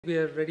We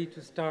are ready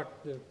to start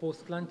the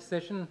post-lunch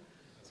session.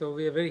 So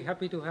we are very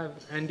happy to have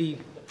Andi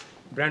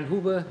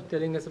Brandhuber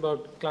telling us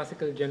about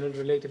classical general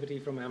relativity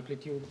from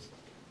amplitudes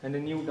and a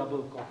new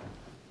double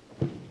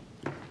copy.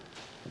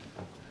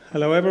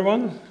 Hello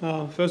everyone.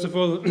 First of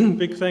all,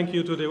 big thank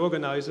you to the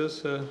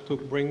organizers to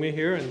bring me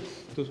here and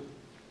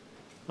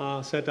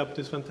to set up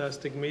this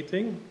fantastic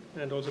meeting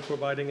and also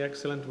providing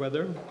excellent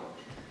weather.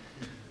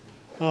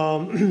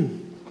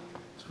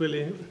 It's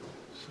really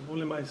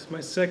only my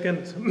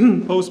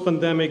second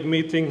post-pandemic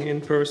meeting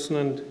in person,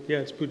 and yeah,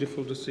 it's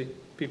beautiful to see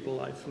people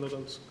live, not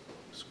on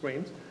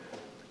screens.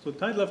 So the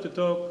title of the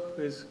talk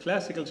is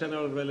Classical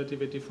General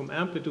Relativity from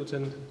Amplitudes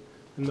and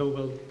a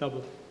Novel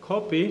Double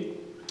Copy.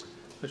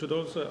 I should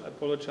also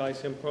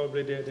apologize, I'm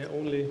probably the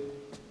only,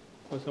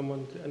 or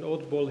someone, an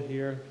oddball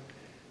here,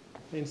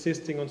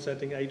 insisting on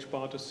setting h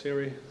bar to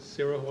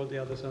 0, all the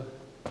others are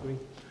doing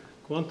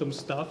quantum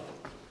stuff.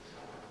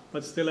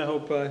 But still, I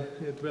hope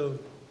it will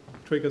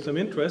trigger some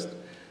interest.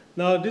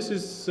 Now, this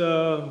is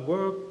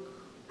work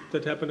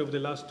that happened over the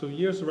last 2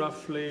 years,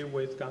 roughly,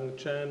 with Gang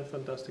Chen,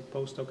 fantastic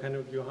postdoc,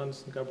 Henrik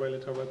Johansson, Gabriele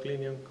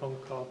Tarvaglinian,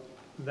 Konka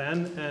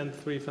Van, and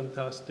 3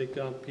 fantastic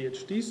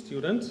PhD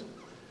students.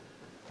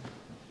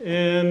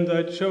 And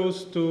I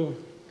chose to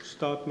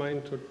start my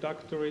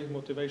introductory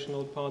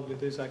motivational part with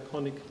this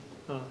iconic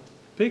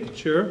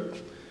picture.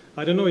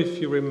 I don't know if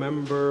you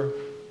remember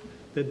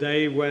the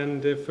day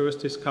when the first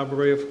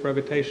discovery of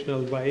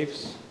gravitational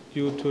waves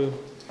due to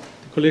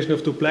the collision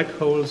of 2 black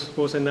holes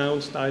was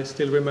announced. I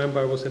still remember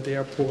I was at the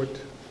airport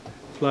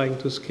flying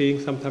to skiing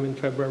sometime in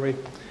February.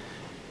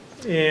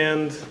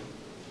 And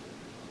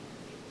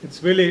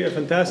it's really a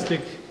fantastic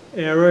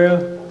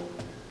area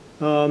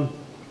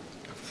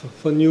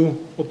for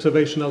new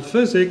observational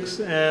physics,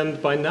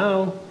 and by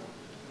now,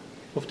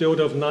 of the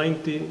order of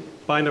 90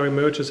 binary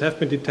mergers have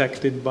been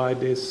detected by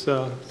these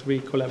 3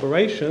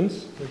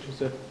 collaborations, which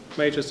is a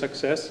major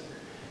success.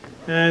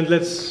 And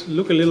let's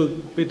look a little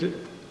bit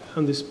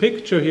on this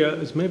picture here.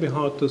 It's maybe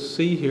hard to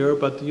see here,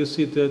 but you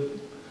see that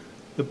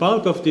the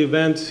bulk of the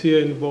events here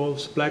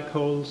involves black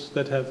holes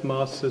that have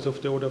masses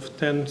of the order of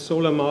 10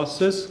 solar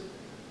masses,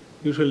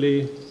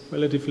 usually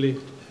relatively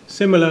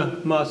similar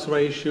mass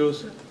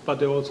ratios, but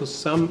there are also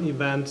some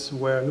events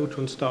where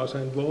neutron stars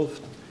are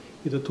involved,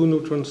 either 2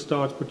 neutron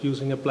stars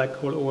producing a black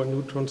hole or a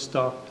neutron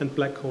star and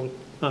black hole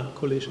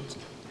collisions.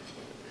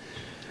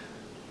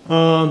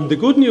 The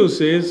good news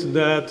is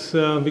that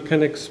we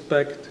can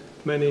expect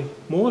many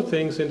more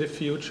things in the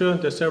future.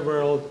 There are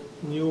several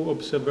new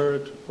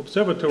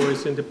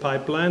observatories in the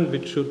pipeline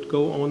which should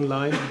go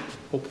online,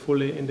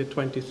 hopefully in the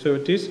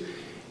 2030s,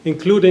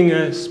 including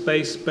a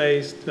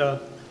space-based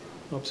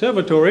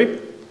observatory.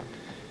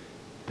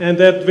 And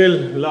that will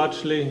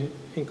largely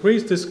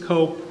increase the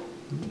scope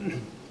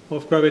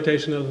of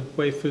gravitational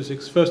wave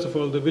physics. First of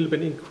all, there will be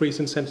an increase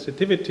in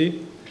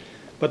sensitivity,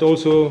 but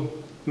also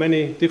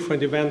many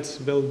different events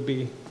will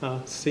be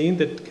seen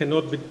that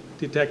cannot be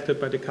detected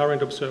by the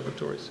current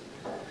observatories.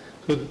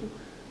 So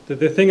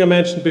the thing I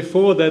mentioned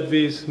before, that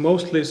we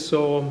mostly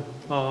saw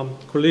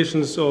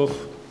collisions of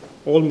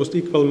almost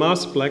equal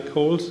mass black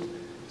holes,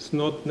 it's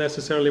not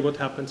necessarily what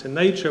happens in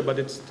nature, but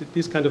it's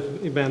these kind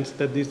of events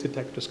that these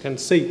detectors can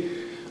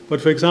see. But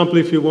for example,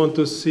 if you want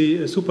to see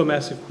a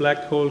supermassive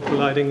black hole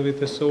colliding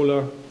with a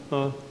solar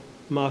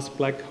mass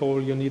black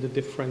hole, you need a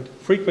different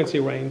frequency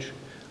range,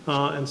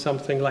 and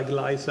something like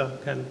LISA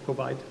can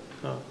provide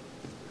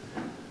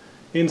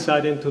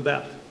insight into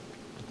that.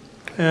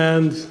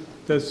 And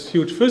there's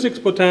huge physics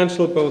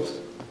potential, both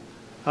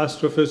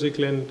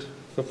astrophysically and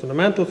for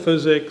fundamental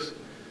physics.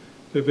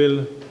 We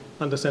will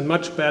understand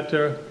much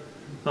better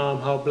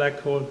how black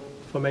hole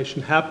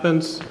formation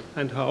happens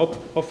and how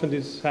often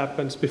this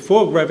happens.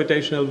 Before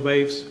gravitational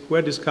waves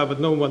were discovered,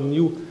 no one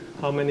knew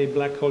how many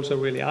black holes are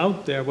really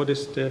out there, what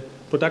is the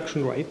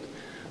production rate.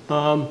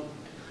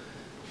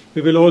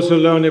 We will also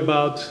learn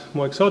about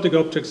more exotic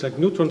objects like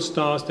neutron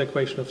stars, the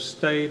equation of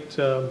state,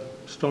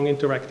 strong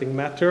interacting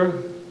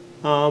matter,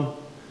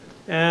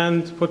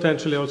 and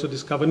potentially also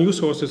discover new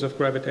sources of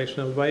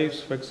gravitational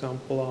waves, for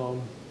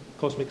example,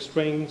 cosmic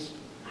strings,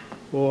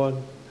 or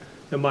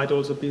there might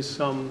also be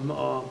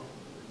some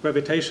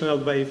gravitational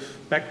wave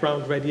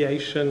background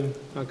radiation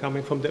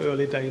coming from the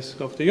early days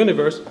of the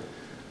universe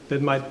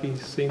that might be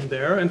seen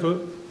there. And for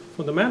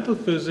fundamental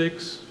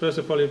physics, first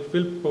of all, it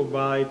will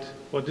provide,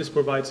 or this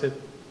provides a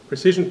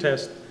precision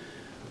test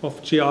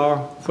of GR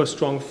for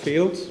strong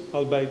fields,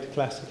 albeit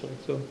classically.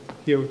 So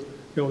here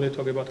we only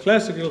talk about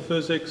classical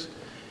physics.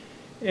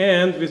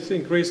 And with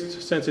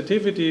increased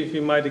sensitivity, we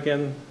might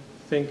again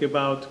think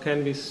about,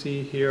 can we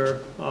see here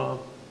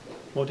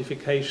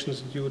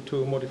modifications due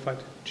to modified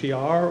GR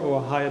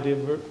or higher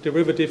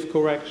derivative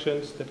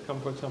corrections that come,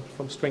 for example,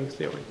 from string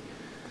theory.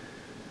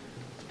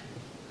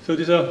 So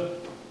these are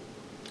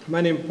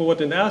many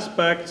important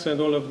aspects, and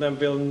all of them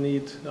will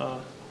need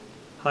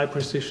high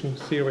precision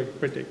theory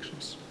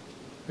predictions,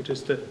 which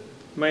is the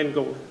main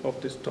goal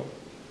of this talk.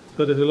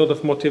 So there's a lot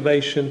of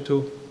motivation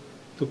to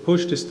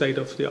push the state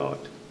of the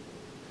art.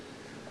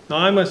 Now,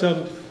 I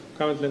myself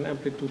currently an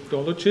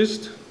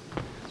amplitudologist,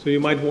 So you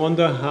might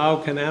wonder, how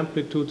can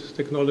amplitude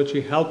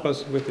technology help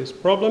us with this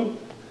problem?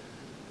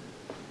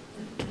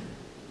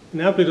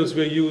 In amplitudes,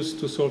 we're used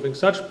to solving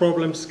such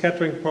problems,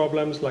 scattering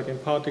problems, like in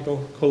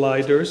particle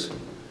colliders,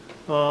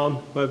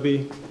 where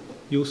we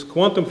use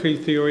quantum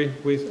field theory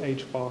with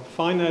h-bar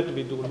finite.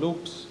 We do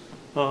loops,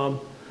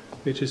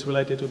 which is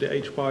related to the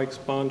h-bar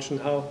expansion.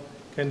 How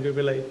can we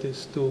relate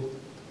this to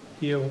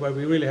here, where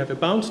we really have a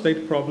bound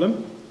state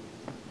problem?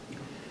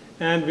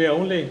 And we are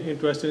only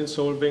interested in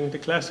solving the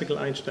classical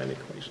Einstein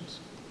equations.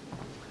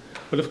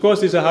 But of course,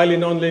 these are highly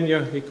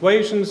nonlinear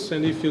equations,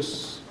 and if you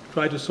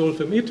try to solve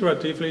them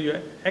iteratively,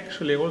 you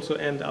actually also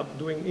end up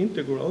doing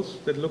integrals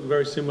that look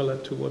very similar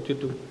to what you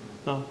do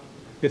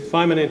with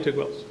Feynman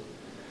integrals.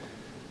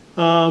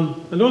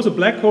 And also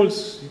black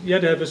holes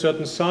yet have a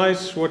certain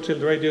size,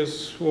 Schwarzschild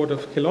radius, order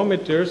of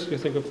kilometers. You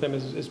think of them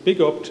as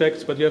big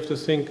objects, but you have to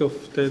think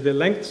of the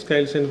length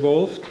scales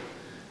involved.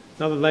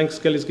 Now the length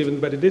scale is given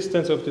by the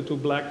distance of the two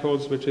black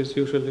holes, which is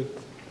usually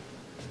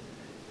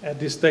at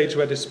this stage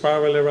where they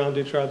spiral around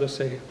each other,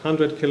 say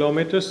 100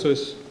 kilometers, so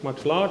it's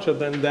much larger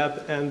than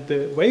that, and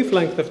the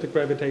wavelength of the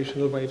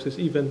gravitational waves is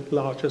even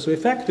larger. So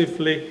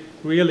effectively,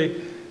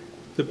 really,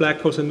 the black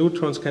holes and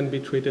neutrons can be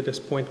treated as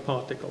point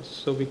particles.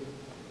 So we,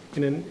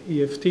 in an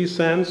EFT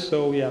sense,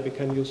 so yeah, we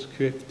can use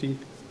QFT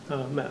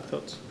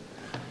methods.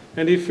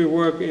 And if we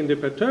work in the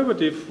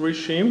perturbative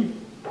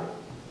regime,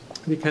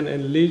 we can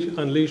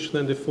unleash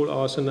then the full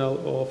arsenal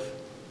of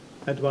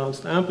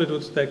advanced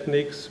amplitudes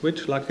techniques,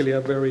 which luckily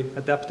are very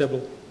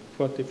adaptable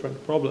for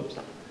different problems.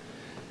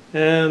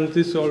 And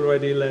this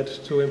already led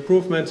to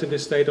improvements in the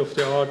state of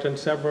the art and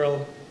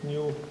several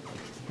new,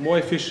 more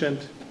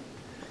efficient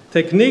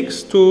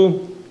techniques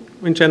to,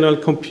 in general,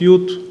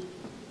 compute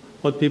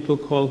what people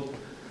call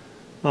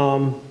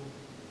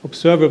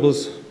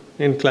observables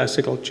in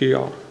classical GR.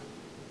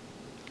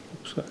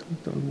 Oops, I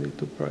don't need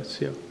to press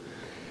here.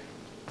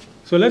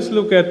 So let's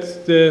look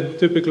at the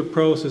typical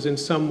process in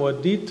some more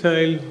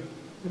detail.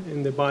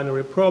 In the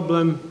binary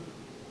problem,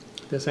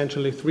 there are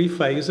essentially three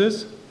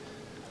phases.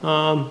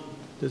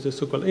 There's a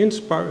so-called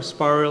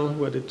in-spiral,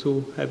 where the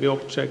two heavy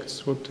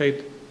objects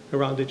rotate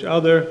around each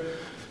other.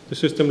 The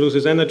system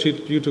loses energy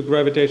due to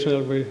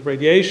gravitational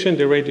radiation.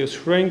 The radius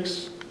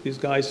shrinks. These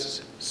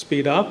guys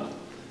speed up.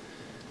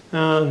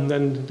 And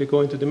then they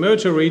go into the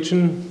merger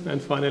region,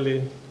 and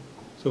finally,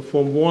 so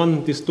form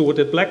one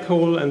distorted black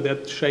hole, and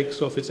that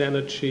shakes off its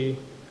energy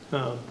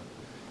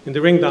in the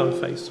ring-down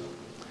phase.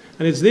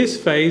 And it's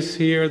this phase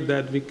here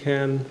that we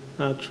can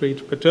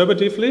treat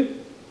perturbatively,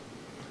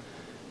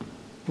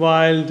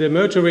 while the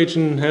merger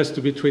region has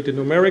to be treated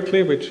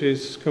numerically, which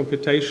is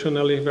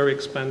computationally very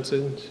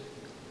expensive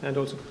and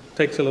also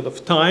takes a lot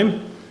of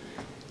time.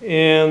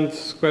 And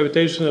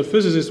gravitational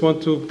physicists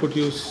want to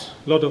produce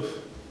a lot of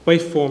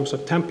waveforms or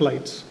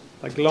templates,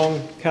 like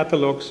long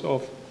catalogs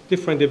of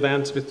different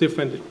events with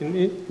different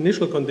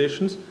initial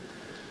conditions.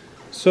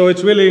 So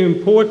it's really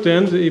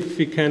important if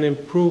we can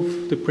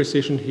improve the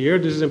precision here.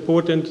 This is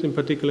important in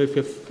particular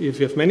if you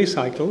have many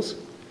cycles.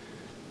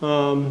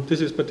 This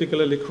is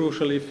particularly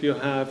crucial if you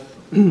have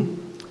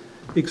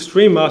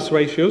extreme mass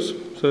ratios,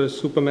 so a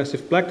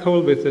supermassive black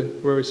hole with a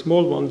very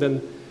small one,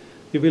 then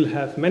you will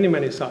have many,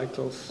 many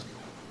cycles,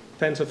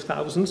 tens of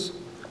thousands.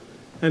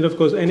 And of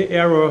course, any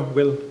error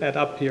will add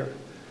up here.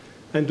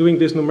 And doing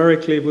this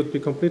numerically would be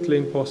completely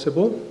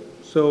impossible.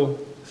 So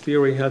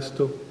theory has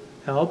to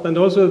help. And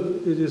also,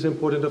 it is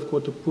important, of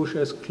course, to push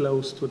as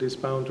close to this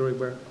boundary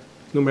where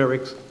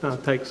numerics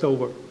takes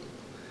over.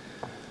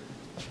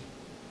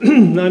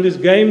 Now, in these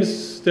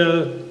games, there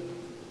are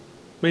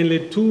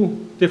mainly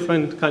two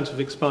different kinds of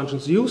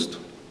expansions used.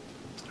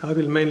 I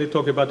will mainly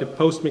talk about the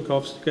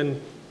post-Minkowskian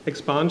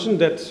expansion.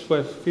 That's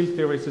where field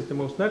theory is the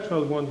most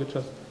natural one. You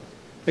just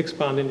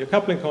expand in your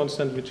coupling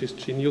constant, which is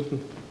g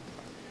Newton.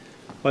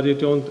 But you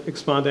don't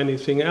expand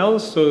anything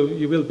else, so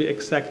you will be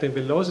exact in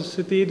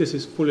velocity. This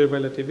is fully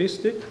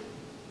relativistic,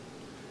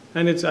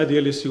 and it's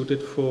ideally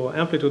suited for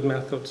amplitude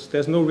methods.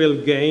 There's no real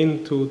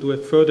gain to do a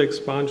further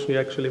expansion. You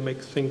actually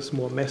make things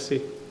more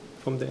messy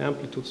from the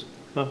amplitudes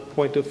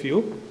point of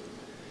view.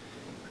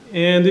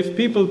 And if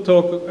people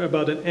talk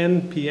about an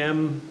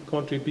NPM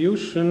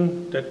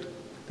contribution,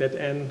 that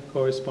n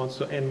corresponds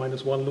to n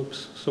minus 1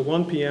 loops. So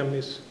 1 PM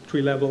is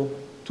tree level,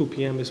 2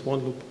 PM is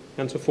 1 loop,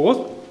 and so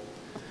forth.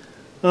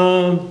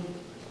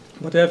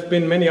 But there have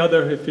been many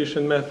other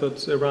efficient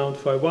methods around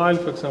for a while,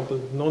 for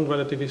example,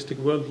 non-relativistic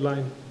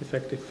world-line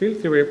effective field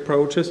theory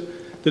approaches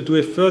that do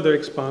a further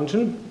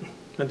expansion,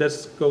 and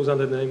that goes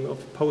under the name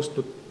of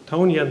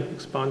post-Newtonian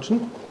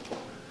expansion.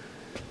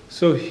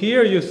 So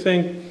here you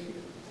think,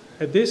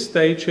 at this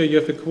stage here, you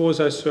have a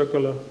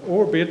quasi-circular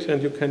orbit,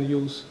 and you can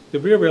use the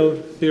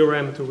Virial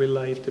theorem to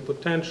relate the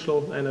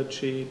potential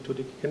energy to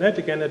the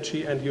kinetic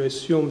energy, and you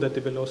assume that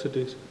the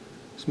velocity is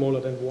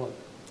smaller than 1.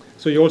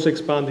 So you also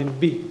expand in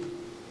B.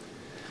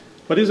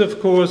 But this, of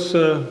course,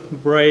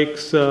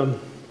 breaks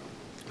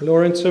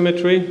Lorentz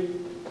symmetry,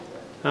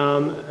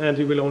 and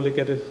you will only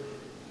get it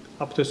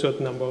up to a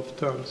certain number of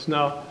terms.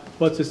 Now,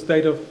 what's the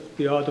state of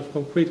the art of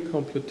concrete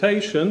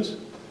computations?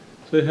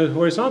 So the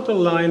horizontal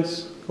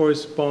lines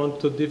correspond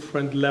to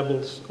different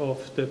levels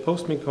of the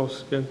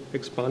post-Minkowski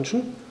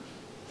expansion.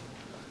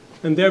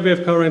 And there we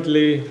have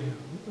currently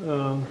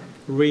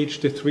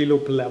reached the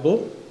 3-loop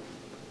level.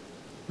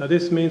 Now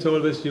this means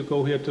always you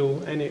go here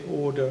to any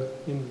order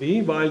in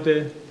V, while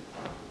the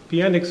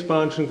Pn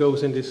expansion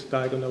goes in these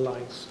diagonal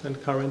lines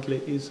and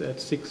currently is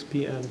at 6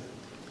 Pn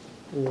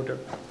order.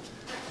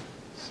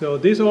 So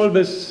this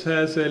always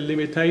has a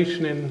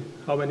limitation in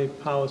how many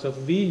powers of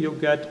V you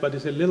get, but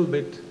it's a little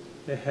bit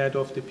ahead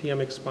of the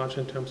Pm expansion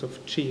in terms of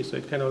G, so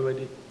it can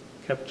already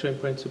capture in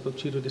principle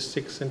G to the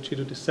 6 and G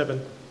to the 7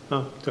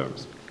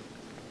 terms.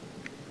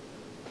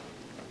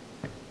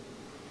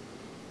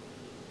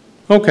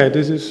 Okay,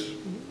 this is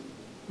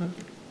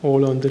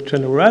all on the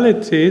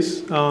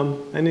generalities.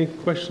 Any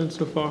questions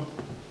so far?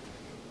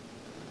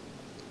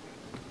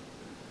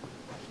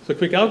 So a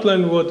quick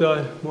outline what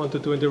I want to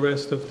do in the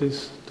rest of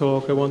this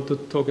talk. I want to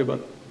talk about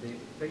the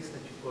phrase that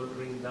you call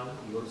ring down,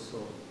 you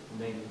also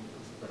name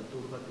as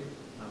perturbative,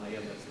 and I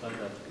understand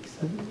that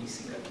it's an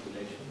easy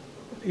calculation.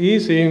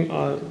 easy.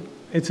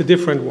 It's a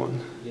different one.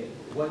 Yeah.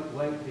 Why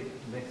the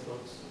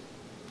methods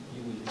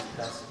you will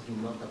discuss do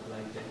not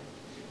apply there?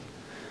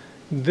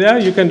 There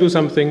you can do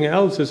something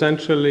else.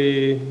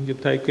 Essentially, you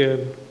take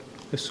a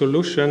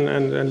solution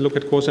and look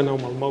at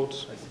quasi-normal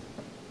modes. I see.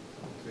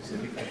 So it's a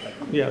different type.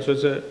 Yeah, so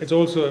it's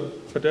also a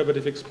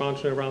perturbative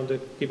expansion around a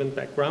given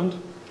background.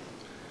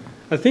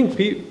 I think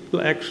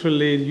people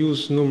actually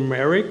use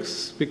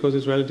numerics because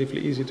it's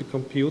relatively easy to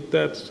compute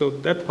that. So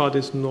that part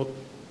is not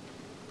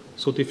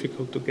so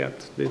difficult to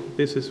get.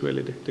 This is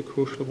really the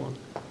crucial one.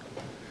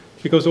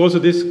 Because also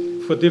this,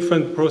 for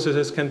different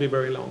processes, can be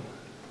very long.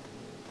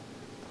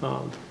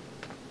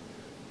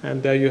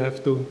 And there you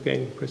have to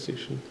gain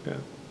precision. Yeah.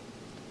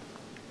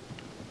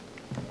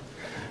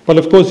 But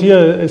of course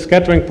here a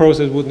scattering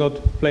process would not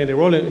play any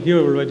role. Here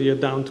already you're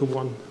down to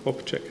one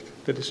object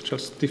that is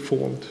just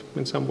deformed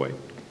in some way.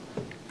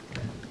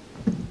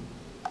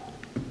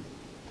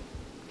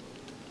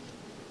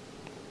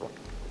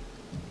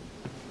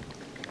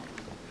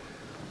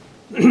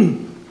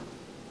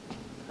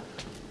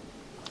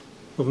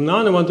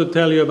 Now I want to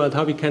tell you about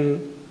how we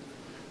can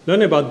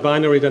learn about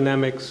binary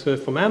dynamics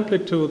from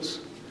amplitudes.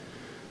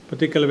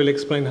 Particularly, we'll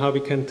explain how we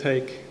can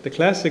take the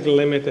classical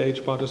limit,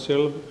 h bar to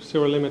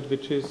zero limit,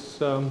 which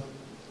is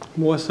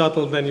more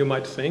subtle than you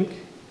might think.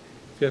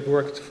 If you have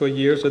worked for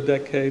years or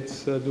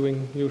decades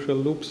doing usual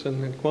loops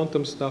and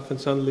quantum stuff, and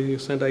suddenly you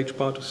send h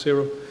bar to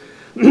 0,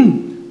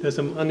 there's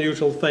some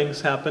unusual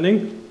things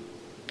happening.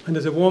 And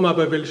as a warm-up,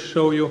 I will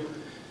show you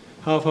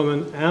how from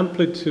an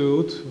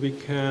amplitude we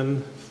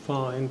can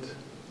find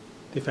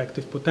the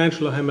effective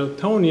potential or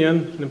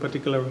Hamiltonian, and in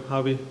particular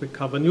how we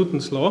recover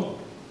Newton's law.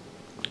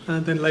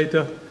 And then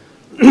later,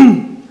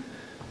 and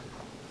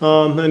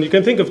you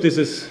can think of this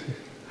as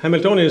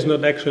Hamiltonian is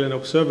not actually an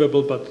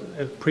observable, but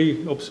a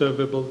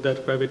pre-observable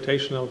that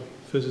gravitational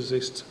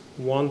physicists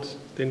want.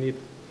 They need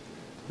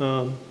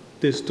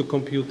this to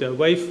compute their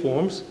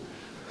waveforms.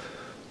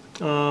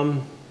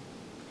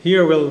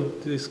 Here we'll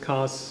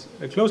discuss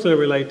a closely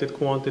related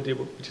quantity,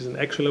 which is an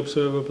actual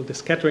observable, the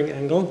scattering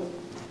angle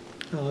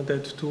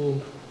that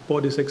two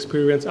bodies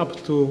experience up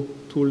to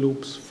 2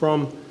 loops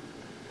from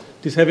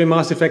this heavy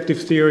mass effective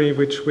theory,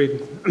 which we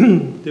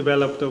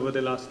developed over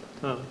the last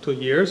 2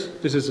 years.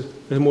 This is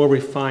a more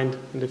refined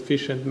and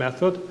efficient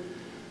method.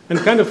 And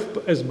kind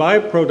of as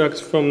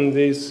byproducts from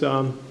these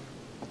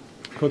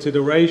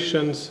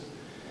considerations,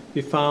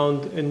 we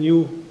found a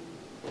new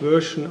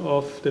version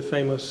of the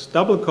famous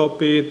double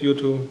copy due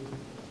to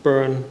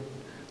Bern,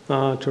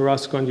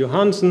 Tarasco, and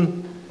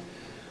Johansen.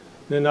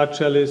 In a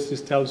nutshell,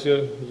 this tells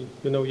you,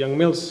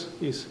 Yang-Mills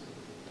is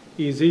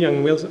easy.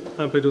 Yang-Mills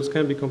amplitudes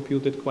can be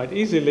computed quite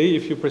easily.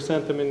 If you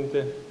present them in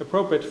the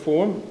appropriate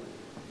form,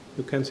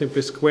 you can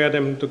simply square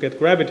them to get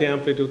gravity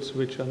amplitudes,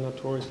 which are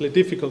notoriously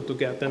difficult to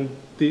get. And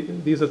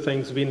these are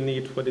things we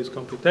need for these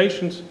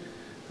computations.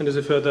 And as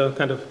a further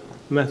kind of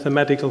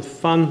mathematical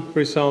fun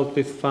result,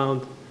 we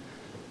found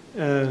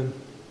the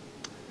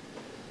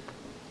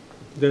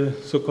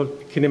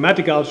so-called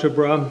kinematic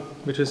algebra,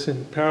 which is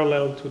in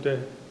parallel to the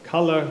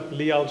color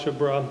Lie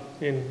algebra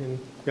in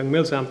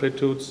Yang-Mills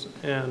amplitudes,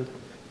 and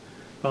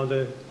found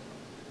a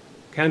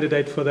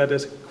candidate for that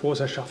as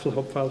quasi-shuffle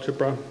Hopf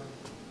algebra.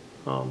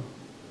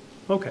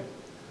 Okay.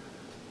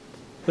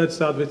 Let's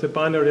start with the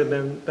binary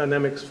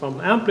dynamics from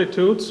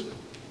amplitudes.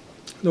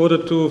 In order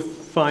to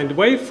find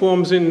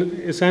waveforms,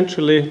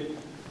 essentially,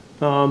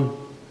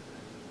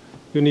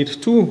 you need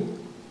 2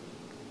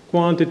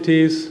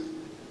 quantities,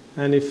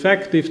 an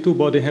effective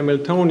 2-body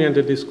Hamiltonian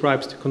that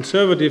describes the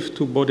conservative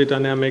 2-body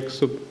dynamics,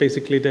 so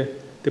basically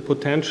the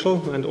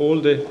potential and all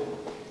the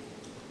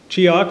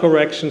GR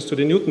corrections to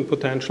the Newton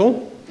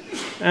potential.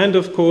 And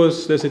of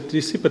course, there's a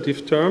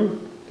dissipative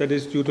term that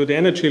is due to the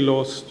energy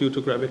loss due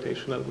to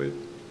gravitational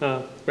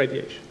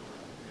radiation.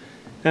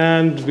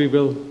 And we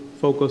will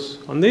focus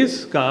on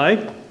this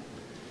guy.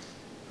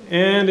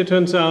 And it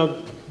turns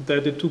out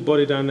that the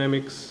 2-body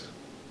dynamics,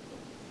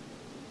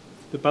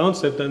 the bound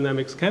state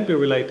dynamics, can be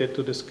related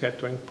to the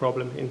scattering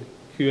problem in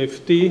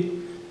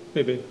QFT,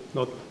 maybe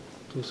not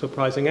too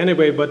surprising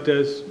anyway, but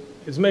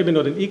it's maybe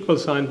not an equal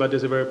sign, but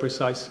there's a very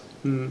precise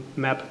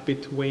map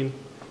between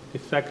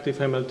effective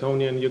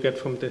Hamiltonian you get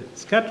from the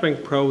scattering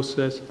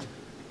process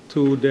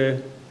to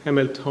the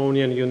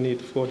Hamiltonian you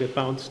need for the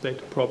bound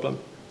state problem.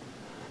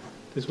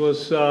 This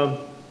was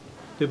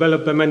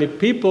developed by many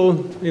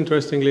people.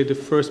 Interestingly, the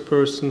first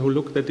person who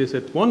looked at this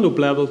at one loop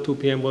level, 2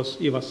 p.m., was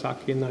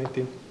Iwasaki in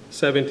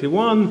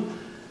 1971.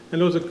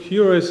 And also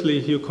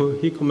curiously,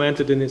 he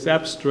commented in his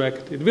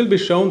abstract, it will be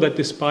shown that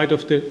despite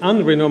of the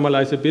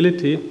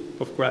unrenormalizability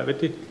of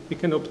gravity, we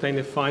can obtain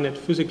a finite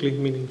physically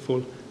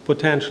meaningful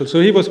potential. So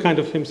he was kind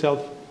of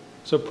himself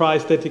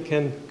surprised that he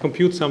can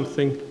compute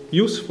something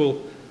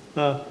useful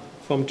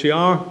from GR.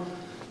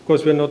 Of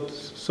course, we're not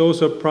so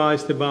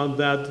surprised about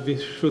that. We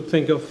should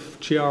think of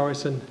GR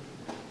as a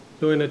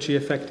low energy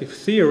effective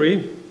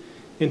theory.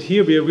 And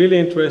here we are really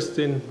interested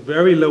in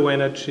very low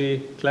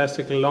energy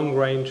classical long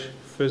range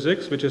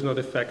physics, which is not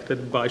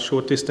affected by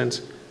short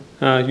distance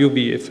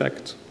UV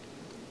effects.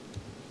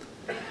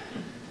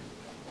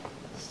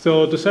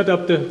 So to set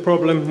up the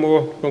problem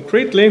more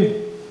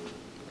concretely,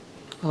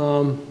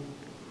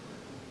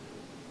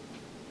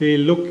 we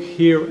look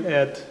here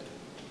at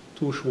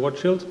two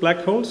Schwarzschild black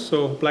holes,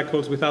 so black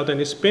holes without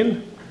any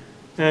spin,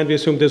 and we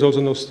assume there's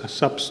also no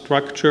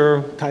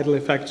substructure, tidal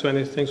effects or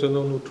anything, so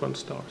no neutron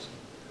stars.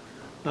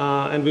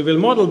 And we will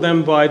model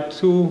them by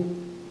two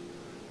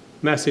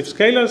massive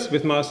scalars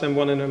with mass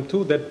m1 and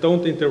m2 that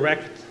don't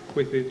interact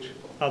with each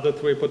other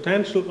through a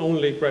potential,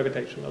 only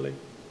gravitationally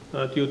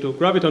due to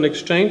graviton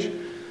exchange.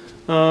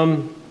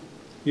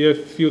 You have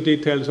a few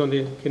details on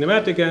the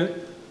kinematic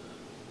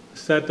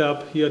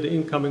setup. Here the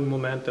incoming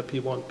momenta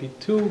P1,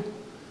 P2.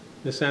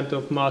 The center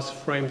of mass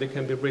frame, they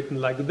can be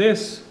written like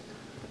this.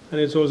 And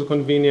it's also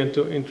convenient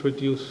to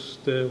introduce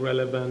the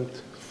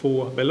relevant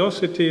 4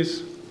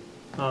 velocities.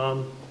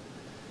 And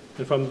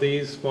from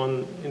these,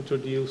 one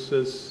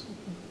introduces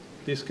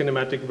this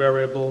kinematic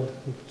variable,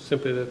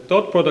 simply the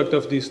dot product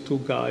of these two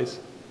guys,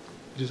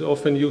 which is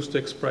often used to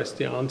express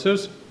the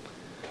answers.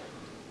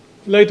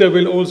 Later,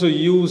 we'll also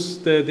use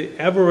the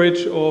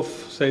average of,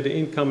 say, the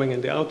incoming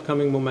and the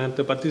outcoming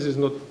momenta, but this is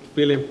not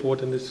really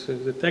important. This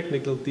is a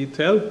technical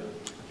detail.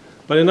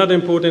 But another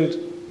important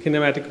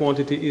kinematic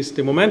quantity is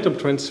the momentum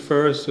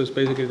transfer, so it's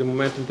basically the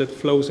momentum that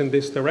flows in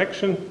this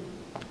direction.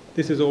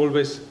 This is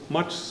always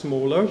much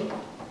smaller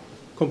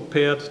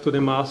compared to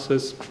the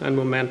masses and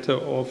momenta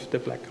of the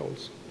black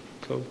holes.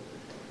 So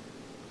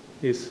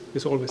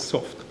it's always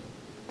soft.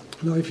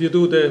 Now, if you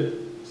do the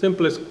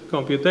simplest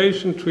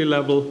computation, tree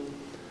level,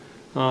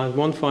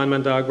 one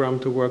Feynman diagram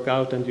to work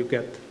out, and you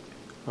get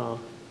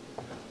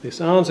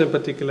this answer. In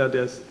particular,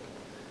 there's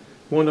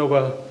 1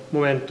 over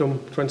momentum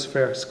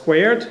transfer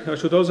squared. I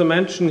should also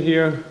mention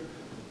here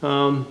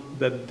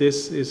that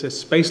this is a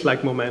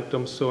space-like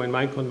momentum, so in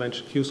my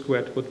convention, q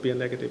squared would be a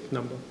negative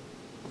number.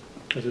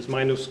 This is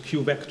minus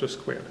q vector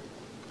squared.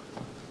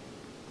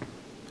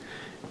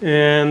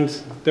 And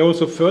there are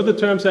also further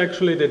terms,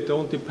 actually, that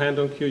don't depend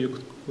on q.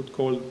 You could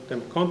call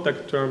them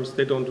contact terms.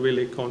 They don't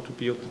really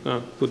contribute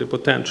to the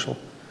potential.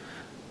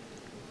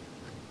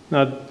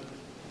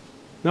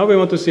 Now we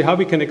want to see how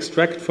we can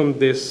extract from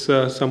this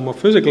some more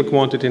physical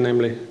quantity,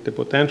 namely the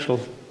potential.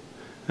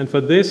 And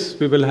for this,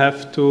 we will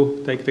have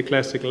to take the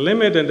classical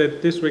limit, and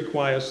that this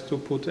requires to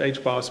put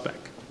h bars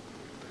back.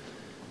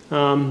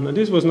 And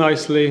this was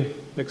nicely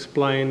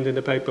explained in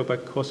the paper by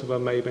Kosovo,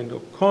 Mabe, and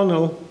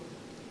O'Connell.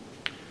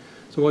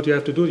 So what you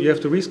have to do, you have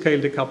to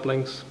rescale the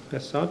couplings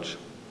as such.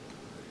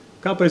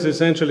 Kappa is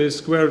essentially the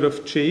square root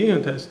of g,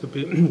 and has to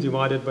be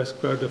divided by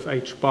square root of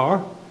h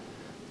bar.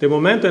 The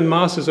momenta and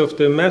masses of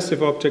the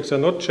massive objects are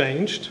not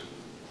changed.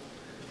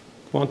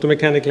 Quantum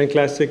mechanical and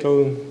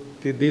classical,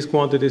 these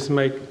quantities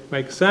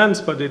make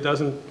sense, but it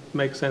doesn't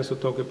make sense to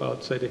talk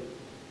about, say, the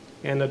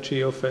energy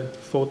of a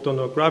photon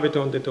or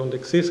graviton. They don't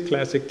exist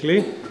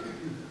classically.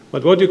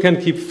 But what you can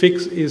keep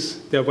fixed is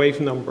their wave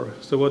number.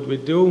 So what we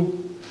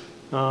do,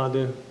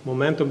 the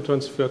momentum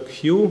transfer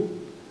q,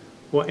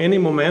 or any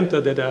momenta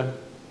that are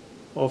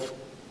of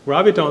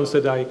gravitons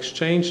that are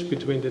exchanged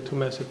between the two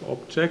massive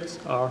objects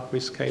are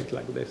rescaled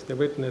like this. They're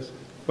written as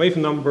wave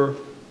number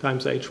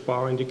times h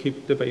bar, and you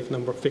keep the wave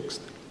number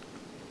fixed.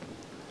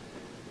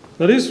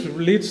 Now this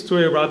leads to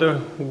a rather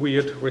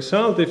weird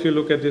result. If you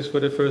look at this for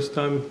the first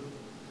time,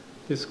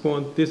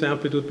 this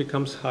amplitude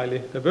becomes highly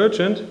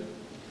divergent.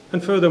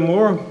 And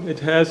furthermore, it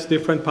has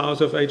different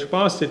powers of h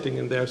bar sitting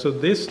in there. So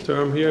this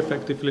term here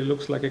effectively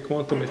looks like a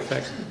quantum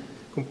effect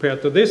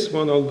compared to this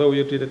one, although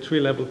you did a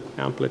tree-level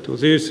amplitude.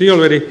 So you see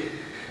already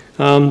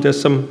there's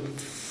some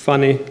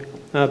funny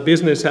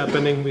business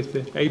happening with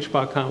the h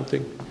bar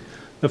counting.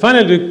 Now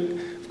finally,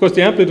 of course,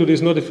 the amplitude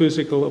is not a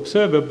physical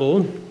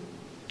observable,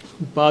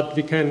 but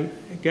we can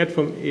get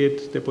from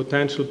it the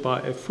potential by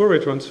a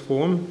Fourier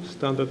transform,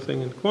 standard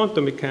thing in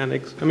quantum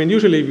mechanics. I mean,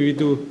 usually we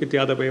do it the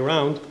other way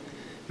around.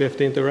 We have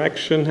the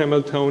interaction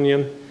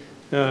Hamiltonian,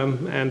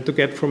 and to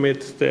get from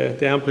it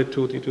the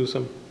amplitude, you do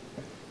some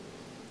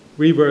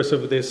reverse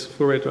of this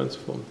Fourier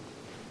transform.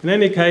 In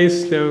any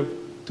case, there are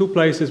two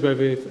places where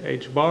we have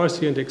h bars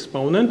here in the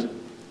exponent.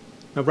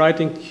 Now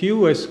writing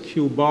Q as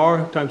Q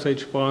bar times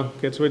H bar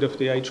gets rid of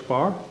the H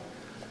bar.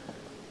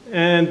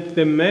 And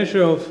the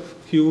measure of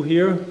Q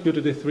here, Q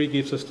to the 3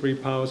 gives us 3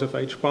 powers of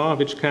H bar,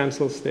 which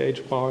cancels the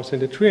H bars in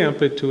the 3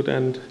 amplitude.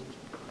 And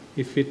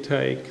if we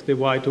take the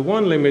Y to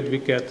 1 limit, we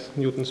get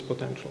Newton's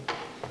potential.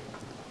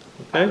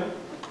 Okay?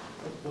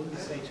 All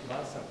these H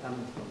bars are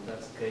coming from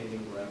that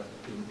scaling where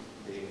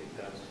the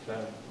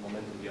transfer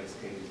momentum you are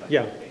scaling by.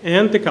 Yeah,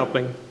 and the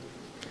coupling.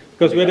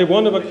 Because we had a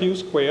 1 over Q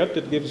squared,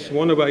 that gives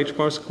 1 over H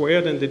bar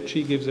squared, and the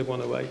G gives a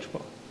 1 over H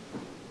bar.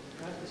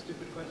 Can I ask a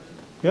stupid question?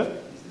 Yeah?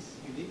 Is this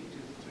unique to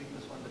the 3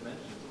 plus 1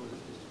 dimensions, or is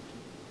it just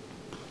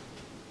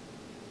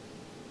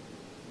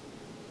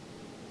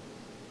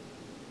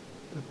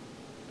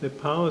The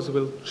powers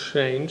will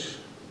change.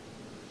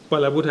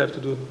 Well, I would have to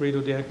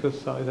redo the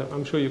exercise.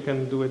 I'm sure you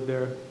can do it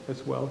there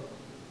as well.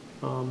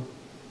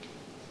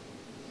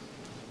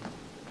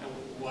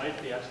 Why is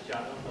the S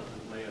channel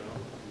doesn't play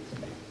around these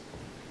things?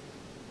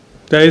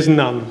 There is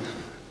none.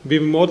 We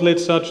model it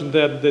such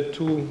that the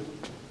two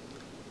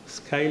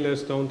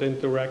scalars don't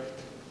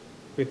interact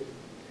with.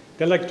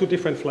 They're like two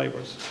different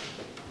flavors.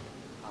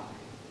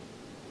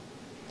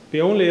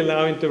 We only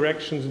allow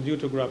interactions due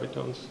to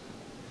gravitons.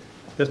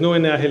 There's no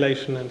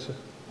annihilation answer.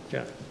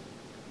 Yeah.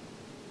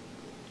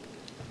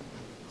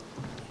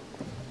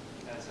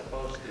 I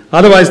suppose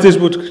Otherwise, this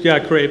would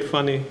create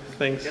funny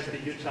things. just the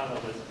U channel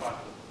is part of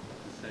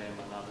the same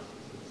analysis.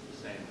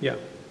 It's the same. Yeah.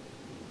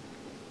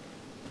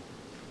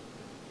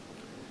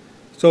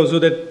 So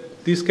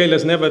that these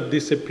scalars never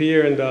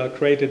disappear and are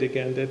created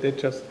again. They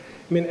just,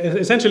 I mean,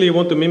 essentially you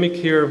want to mimic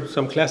here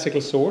some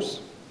classical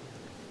source,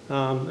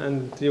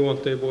 and you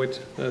want to avoid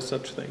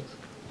such things.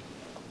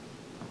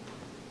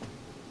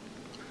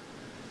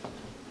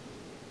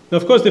 Now,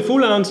 of course, the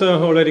full answer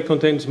already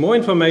contains more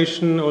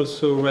information,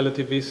 also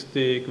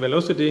relativistic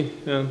velocity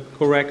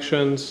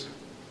corrections.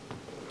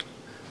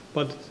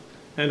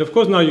 And of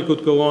course, now you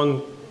could go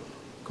on,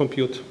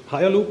 compute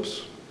higher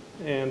loops,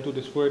 and do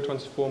this Fourier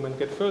transform and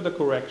get further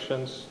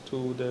corrections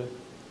to the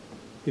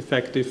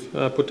effective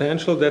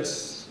potential.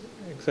 That's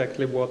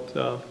exactly what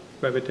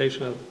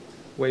gravitational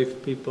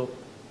wave people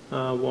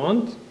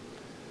want.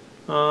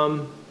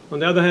 On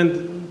the other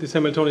hand, this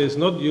Hamiltonian is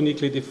not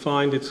uniquely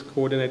defined. It's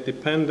coordinate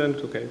dependent.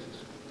 Okay, it's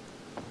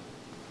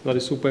not a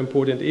super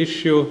important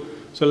issue.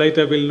 So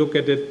later we'll look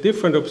at a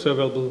different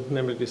observable,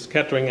 namely the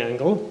scattering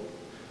angle.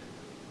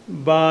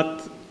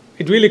 But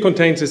it really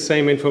contains the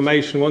same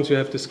information. Once you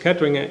have the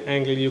scattering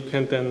angle, you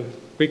can then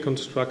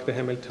reconstruct the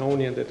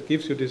Hamiltonian that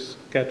gives you this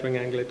scattering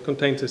angle. It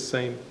contains the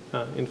same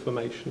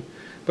information.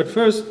 But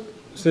first,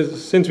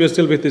 since we're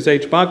still with this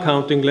H-bar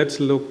counting, let's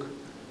look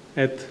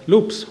at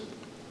loops.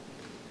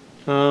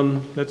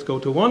 Let's go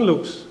to one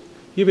loops.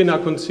 Here we now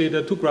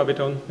consider two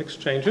graviton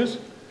exchanges.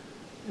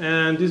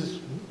 And this,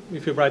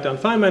 if you write down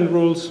Feynman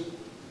rules,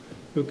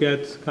 you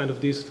get kind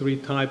of these three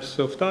types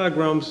of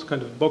diagrams,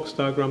 kind of box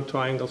diagram,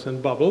 triangles,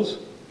 and bubbles.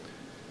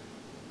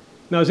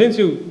 Now, since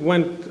you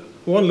went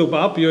one loop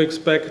up, you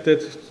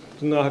expected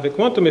to now have a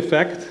quantum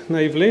effect,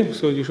 naively,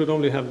 so you should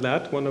only have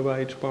that, 1 over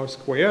h bar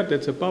squared.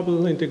 That's a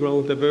bubble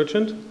integral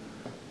divergent.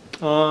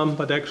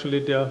 But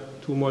actually, there are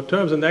two more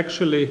terms, and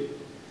actually,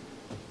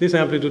 this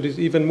amplitude is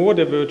even more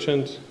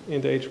divergent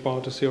in the h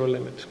bar to 0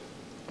 limit.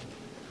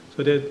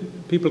 So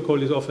people call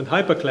these often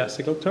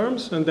hyperclassical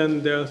terms, and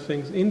then there are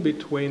things in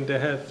between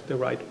that have the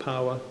right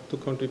power to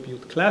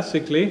contribute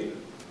classically.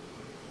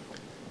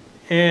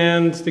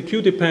 And the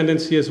Q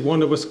dependency is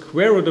 1 over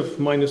square root of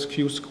minus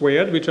Q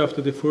squared, which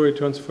after the Fourier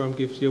transform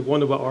gives you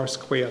 1 over R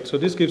squared. So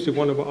this gives you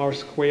 1 over R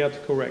squared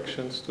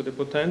corrections to the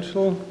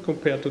potential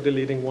compared to the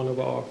leading 1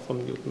 over R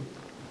from Newton.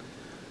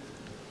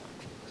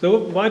 So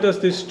why does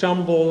this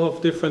jumble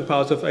of different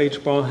powers of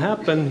h bar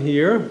happen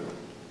here?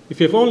 If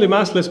you have only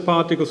massless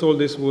particles, all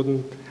this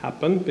wouldn't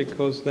happen,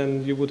 because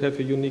then you would have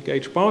a unique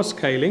h bar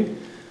scaling.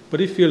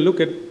 But if you look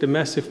at the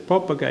massive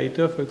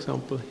propagator, for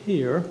example,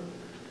 here,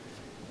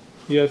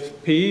 you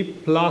have P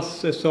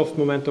plus a soft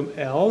momentum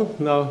L.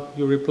 Now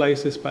you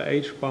replace this by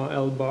h bar,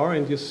 L bar,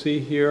 and you see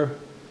here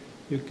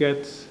you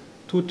get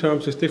two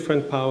terms with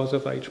different powers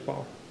of h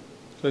bar.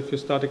 So if you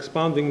start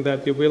expanding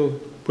that, you will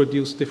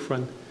produce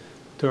different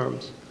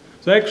terms.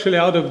 So actually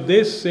out of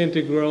this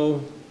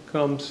integral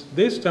comes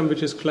this term,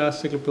 which is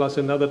classical, plus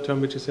another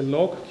term, which is a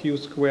log Q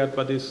squared,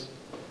 but is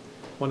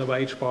 1 over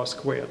h bar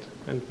squared,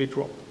 and we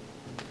drop.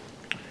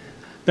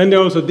 Then there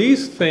are also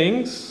these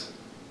things,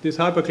 these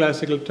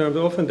hyperclassical terms,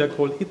 often they're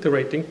called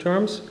iterating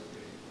terms.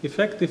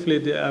 Effectively,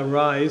 they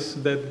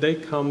arise that they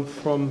come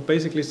from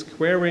basically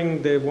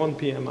squaring the 1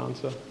 p.m.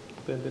 answer,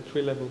 the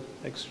tree-level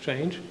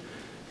exchange,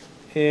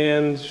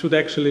 and should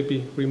actually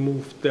be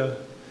removed.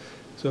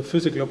 So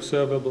physical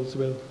observables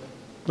will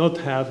not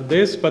have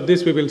this, but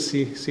this we will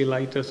see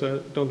later, so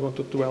I don't want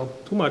to dwell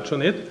too much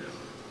on it.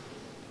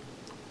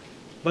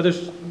 But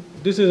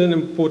this is an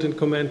important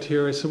comment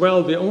here as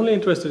well. We're only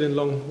interested in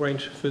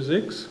long-range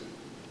physics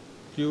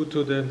due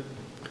to the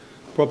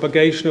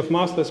propagation of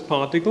massless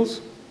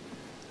particles,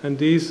 and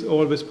these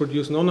always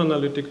produce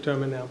non-analytic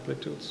term and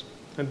amplitudes.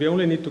 And we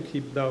only need to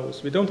keep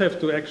those. We don't have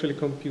to actually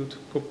compute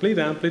complete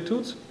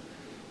amplitudes.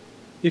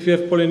 If you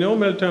have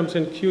polynomial terms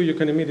in Q, you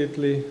can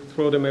immediately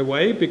throw them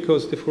away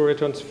because the Fourier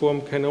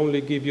transform can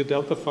only give you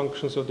delta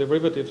functions or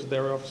derivatives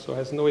thereof, so it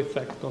has no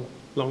effect on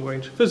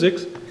long-range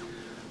physics.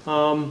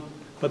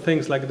 But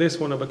things like this,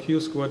 1 over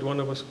Q squared, 1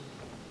 over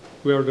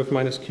square root of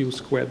minus Q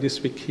squared,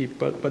 this we keep.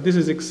 But this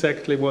is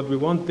exactly what we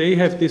want. They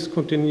have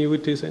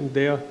discontinuities and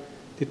they are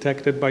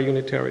detected by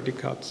unitarity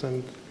cuts,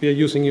 and we are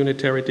using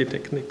unitarity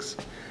techniques.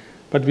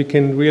 But we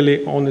can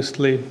really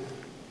honestly,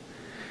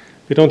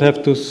 we don't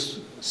have to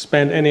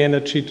spend any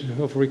energy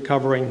of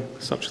recovering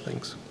such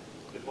things.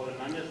 The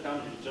polynomial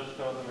terms, you just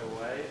throw them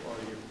away, or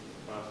you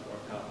first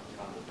work out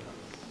counter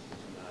terms?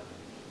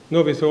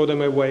 No, we throw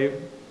them away.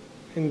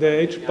 In the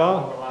H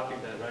bar. Overlapping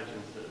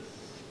divergences.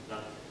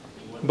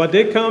 But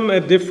they come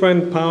at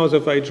different powers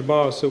of H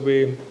bar, so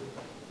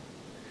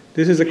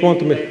this is a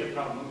quantum. It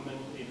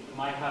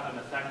might have an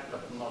effect,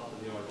 but not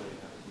to the order you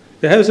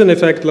have. It has an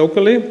effect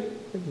locally.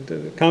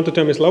 The counter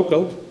term is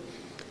local,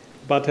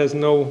 but has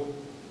no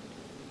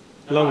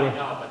longer. I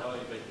know, but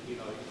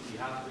you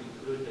have to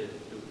include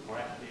it to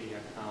correctly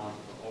account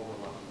for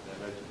overlapping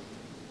divergences.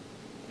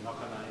 You're not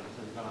going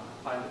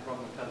to find the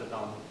problem further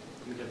down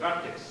with the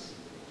vertex.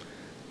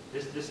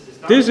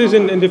 This is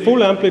in the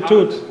full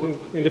amplitude.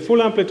 In the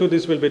full amplitude,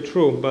 this will be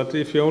true, but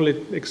if you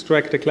only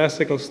extract the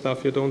classical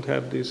stuff, you don't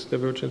have these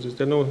divergences.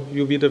 There are no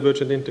UV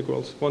divergent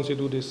integrals once you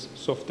do this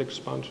soft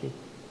expansion.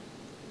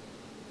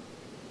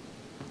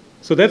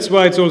 So that's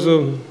why it's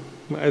also,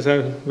 as I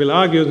will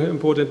argue,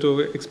 important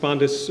to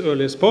expand as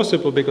early as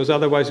possible, because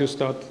otherwise you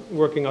start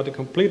working out a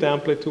complete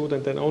amplitude,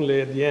 and then only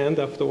at the end,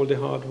 after all the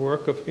hard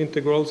work of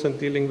integrals and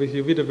dealing with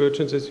UV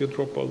divergences, you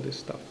drop all this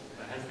stuff.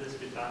 Has this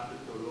been done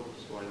with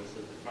loops where this is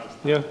the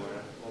first time Yeah.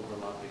 where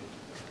overlapping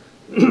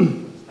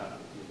started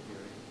the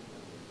theory?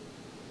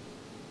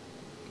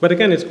 But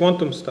again, it's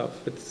quantum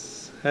stuff. It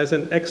has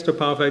an extra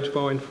power of H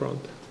bar in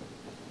front.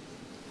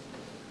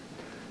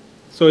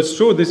 So it's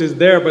true this is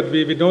there, but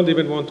we don't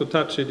even want to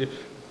touch it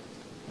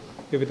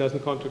if it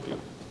doesn't contribute.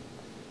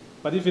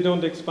 But if you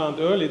don't expand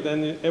early,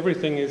 then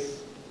everything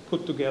is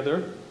put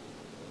together.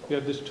 You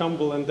have this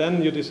jumble, and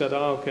then you decide,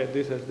 okay,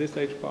 this has this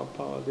H bar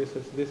power, this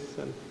has this,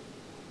 and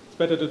it's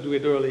better to do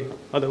it early,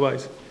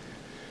 otherwise.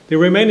 The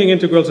remaining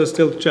integrals are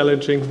still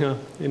challenging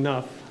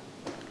enough.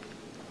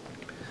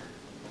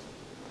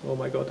 Oh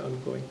my God, I'm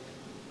going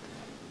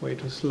way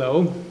too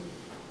slow.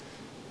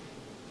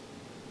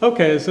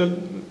 Okay, so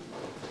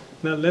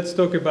now let's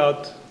talk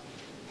about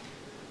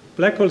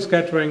black hole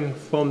scattering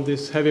from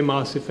this heavy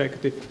mass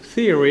effective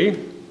theory.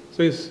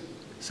 So it's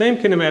same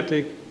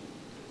kinematic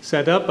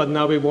setup, but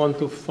now we want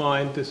to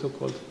find the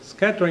so-called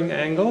scattering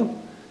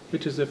angle,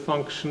 which is a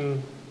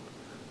function,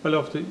 well,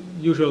 of the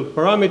usual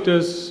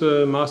parameters,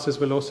 masses,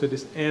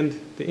 velocities, and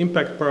the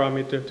impact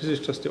parameter. This is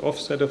just the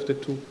offset of the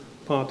two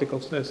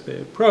particles as they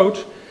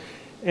approach.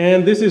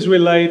 And this is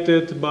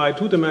related by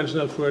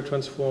two-dimensional Fourier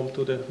transform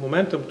to the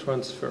momentum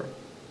transfer.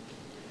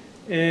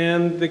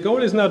 And the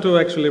goal is now to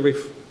actually,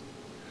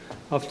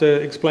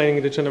 after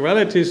explaining the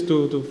generalities,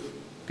 to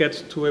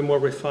get to a more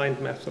refined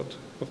method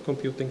of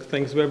computing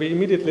things, where we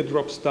immediately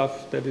drop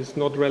stuff that is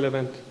not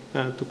relevant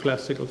to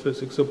classical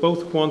physics. So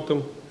both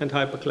quantum and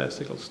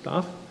hyperclassical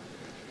stuff.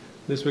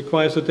 This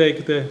requires to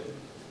take the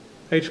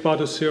H bar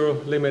to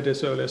 0 limit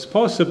as early as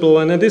possible.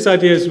 And this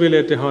idea is really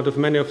at the heart of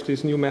many of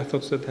these new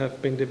methods that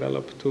have been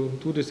developed to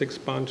do this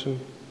expansion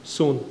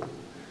soon.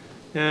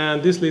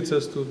 And this leads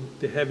us to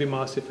the heavy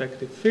mass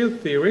effective field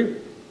theory,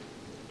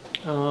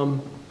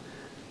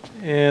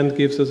 and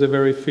gives us a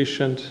very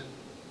efficient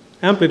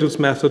amplitudes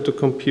method to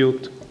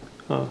compute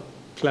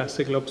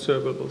classical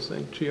observables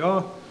and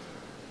GR.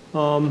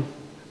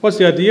 What's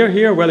the idea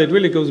here? Well, it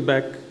really goes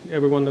back,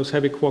 everyone knows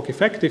heavy quark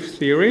effective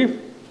theory,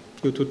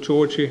 due to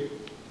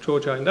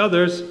Georgia and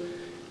others.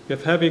 You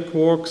have heavy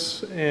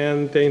quarks,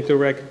 and they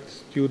interact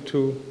due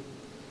to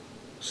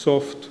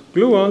soft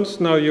gluons.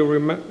 Now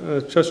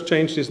you just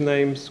change these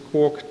names,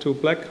 quark to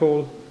black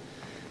hole,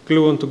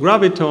 gluon to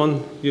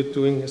graviton. You're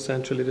doing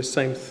essentially the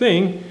same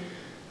thing.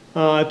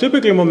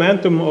 Typically,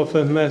 momentum of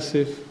a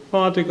massive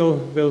particle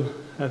will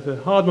have a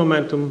hard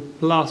momentum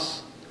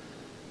plus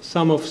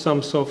some of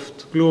some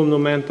soft gluon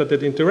momenta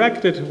that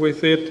interacted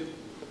with it.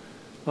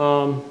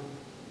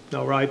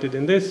 Now write it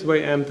in this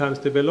way, m times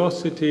the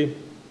velocity.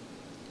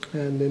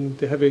 And in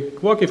the heavy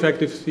quark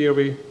effective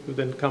theory, you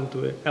then come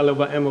to a L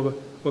over m over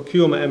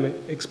Q over m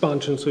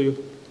expansion, so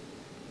you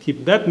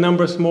keep that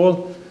number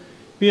small.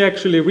 We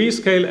actually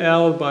rescale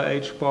L by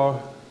H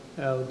bar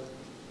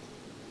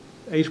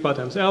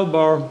times L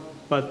bar,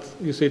 but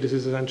you see this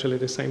is essentially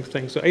the same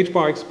thing. So H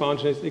bar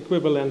expansion is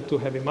equivalent to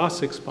heavy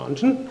mass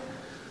expansion.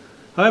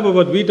 However,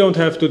 what we don't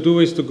have to do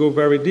is to go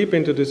very deep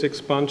into this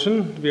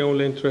expansion. We're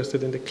only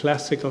interested in the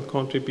classical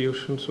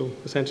contribution, so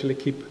essentially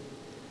keep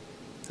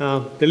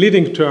the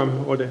leading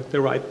term or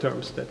the right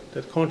terms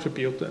that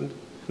contribute. And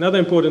another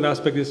important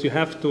aspect is you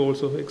have to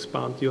also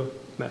expand your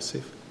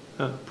massive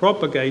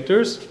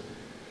propagators.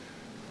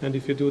 And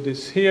if you do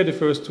this here, the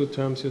first two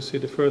terms, you see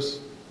the first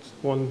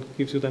One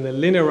gives you then a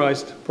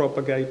linearized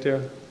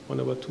propagator, 1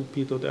 over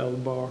 2p dot L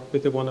bar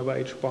with the 1 over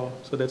h bar.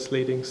 So that's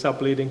leading,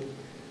 subleading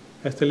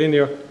as the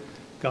linear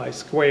guy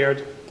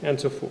squared, and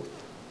so forth.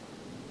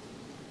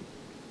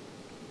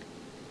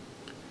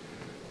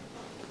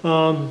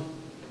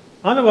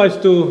 Otherwise,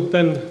 to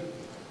then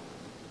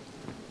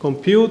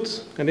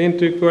compute and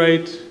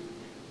integrate,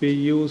 we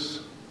use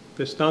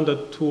the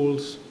standard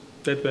tools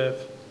that we have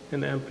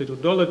in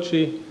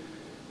amplitudology,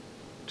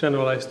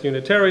 generalized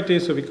unitarity,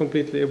 so we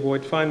completely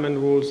avoid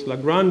Feynman rules,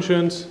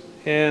 Lagrangians,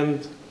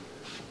 and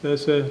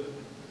there's a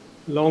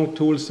long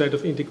tool set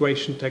of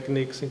integration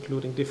techniques,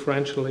 including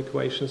differential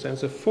equations and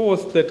so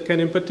forth, that can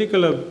in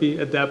particular be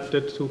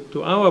adapted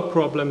to our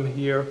problem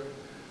here.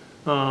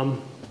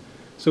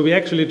 So we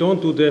actually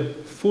don't do the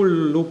full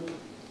loop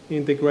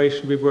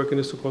integration. We work in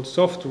the so-called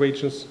soft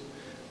regions,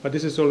 but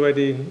this is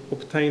already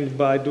obtained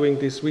by doing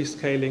this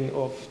rescaling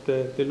of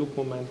the loop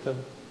momentum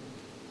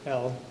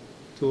L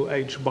to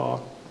h bar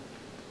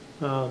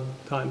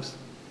times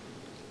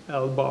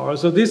L bar.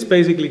 So this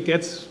basically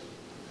gets,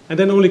 and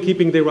then only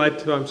keeping the right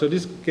term. So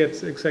this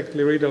gets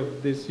exactly rid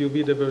of these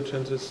UV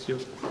divergences you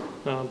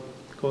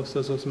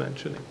Kostas was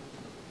mentioning.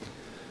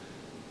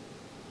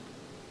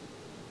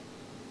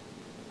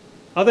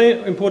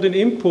 Other important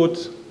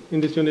input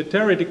in this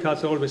unitarity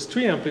cards are always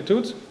 3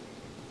 amplitudes.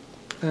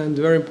 And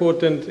a very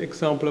important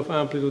example of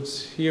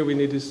amplitudes here we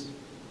need is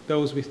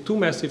those with 2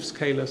 massive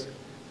scalars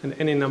and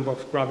any number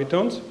of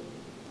gravitons.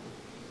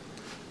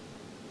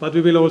 But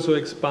we will also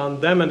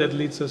expand them, and that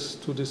leads us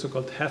to the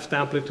so-called HEFT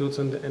amplitudes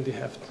and the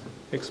HEFT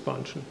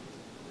expansion.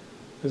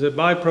 As a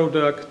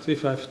byproduct,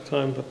 if I have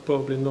time, but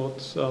probably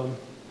not,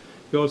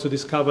 we also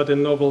discovered a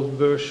novel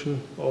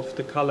version of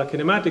the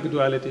color-kinematic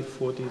duality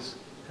for these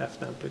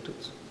HEFT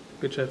amplitudes,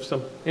 which have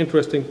some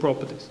interesting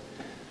properties.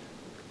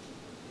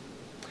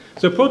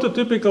 So a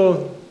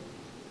prototypical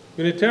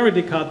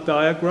unitarity card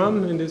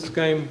diagram in this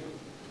game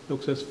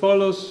looks as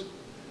follows.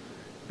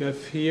 We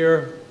have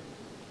here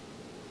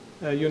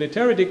a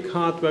unitarity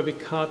card where we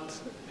cut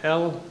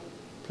L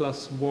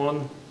plus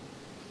 1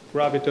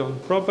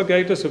 graviton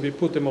propagators, so we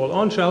put them all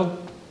on shell.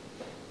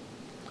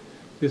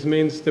 This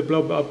means the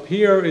blob up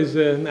here is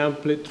an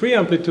 3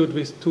 amplitude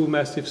with 2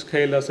 massive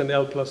scalars and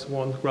L plus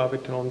 1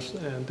 gravitons,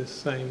 and the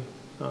same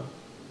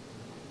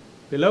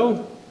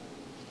below.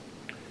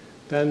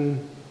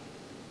 Then,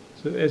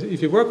 so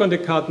if you work on the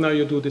card now,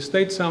 you do the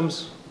state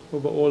sums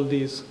over all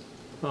these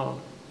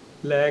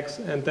legs,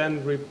 and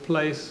then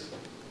replace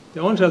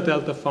the on-shell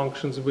delta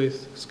functions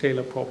with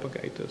scalar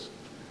propagators.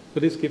 So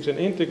this gives an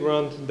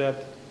integrand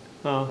that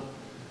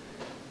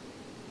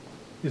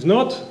is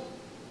not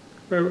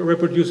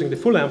reproducing the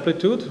full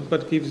amplitude,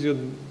 but gives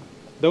you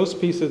those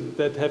pieces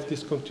that have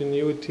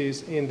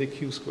discontinuities in the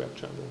Q-squared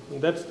channel.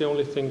 And that's the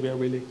only thing we are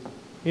really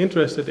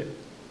interested in.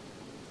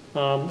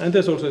 And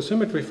there's also a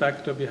symmetry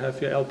factor. We have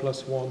here L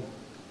plus 1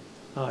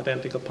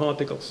 identical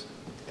particles.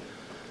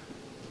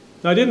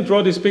 Now, I didn't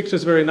draw these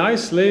pictures very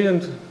nicely,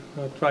 and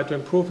I tried to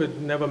improve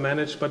it, never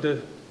managed, but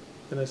then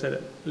I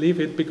said, leave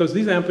it, because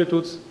these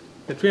amplitudes,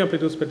 they're 3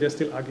 amplitudes, but they're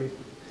still ugly.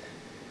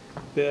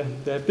 There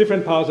are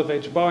different powers of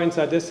h bar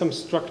inside. There's some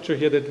structure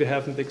here that we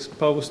haven't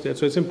exposed yet.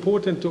 So it's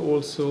important to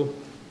also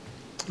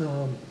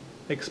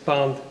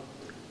expand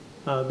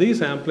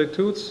these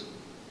amplitudes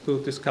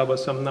to discover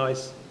some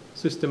nice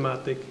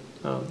systematic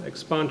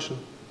expansion.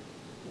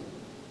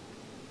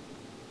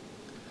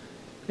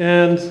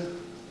 And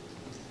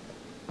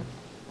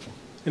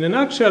in a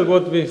nutshell,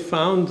 what we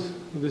found,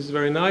 this is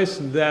very nice,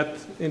 that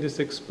in this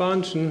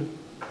expansion,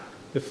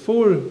 the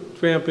full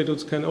 3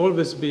 amplitudes can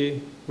always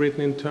be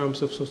written in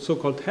terms of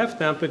so-called HEFT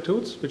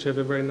amplitudes, which have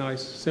a very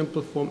nice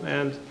simple form,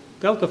 and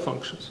delta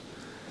functions.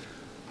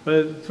 But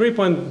at 3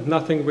 point,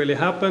 nothing really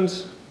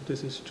happens.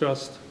 This is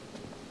just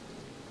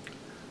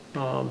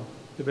the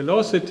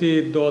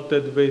velocity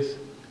dotted with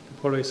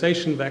the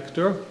polarization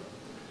vector.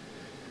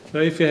 Now,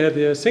 if you had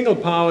a single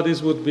power,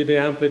 this would be the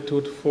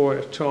amplitude for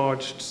a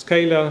charged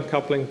scalar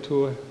coupling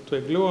to a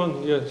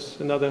gluon. Here's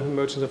another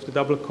emergence of the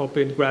double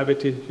copy in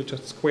gravity. You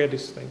just square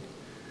this thing.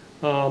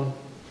 4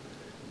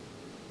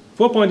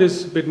 point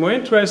is a bit more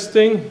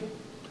interesting.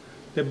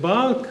 The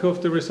bulk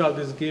of the result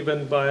is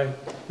given by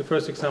the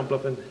first example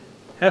of an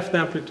HEFT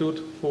amplitude,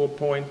 4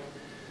 point,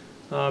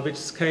 which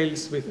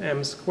scales with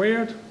m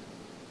squared.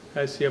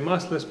 Has here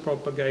massless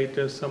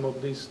propagators, some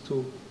of these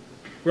 2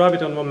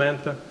 graviton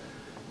momenta.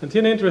 And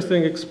here an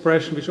interesting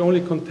expression which only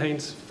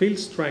contains field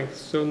strength,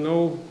 so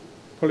no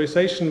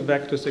polarization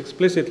vectors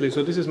explicitly.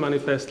 So this is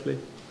manifestly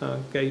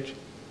gauge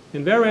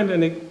invariant,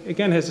 and it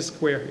again has a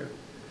square here.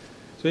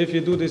 So if you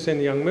do this in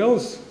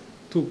Yang-Mills,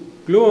 2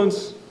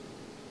 gluons,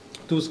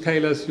 2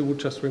 scalars, you would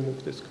just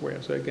remove the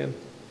square. So again,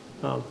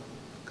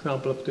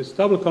 example of this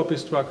double copy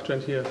structure,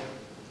 and here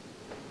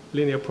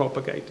linear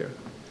propagator.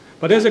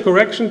 But there's a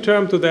correction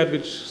term to that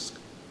which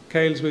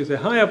scales with a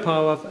higher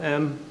power of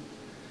m,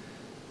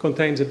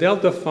 contains a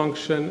delta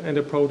function and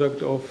a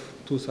product of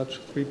 2 such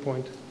 3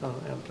 point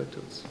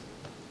amplitudes.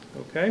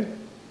 Okay?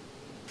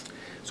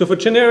 So for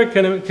generic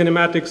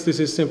kinematics, this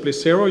is simply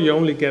 0. You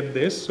only get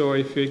this. So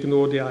if you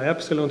ignore the I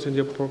epsilons in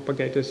your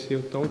propagators,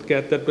 you don't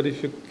get that. But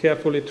if you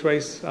carefully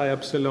trace I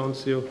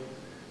epsilons, you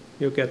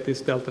get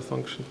these delta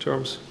function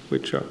terms,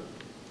 which are.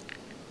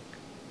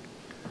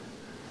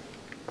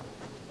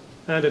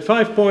 And at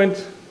 5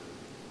 point,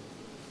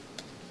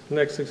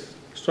 next is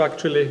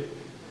structurally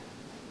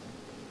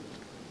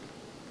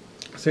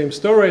same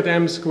story. At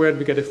m squared,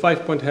 we get a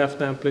 5-point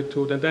Heft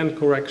amplitude, and then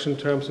correction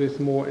terms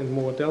with more and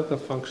more delta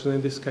functions,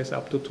 in this case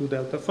up to 2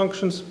 delta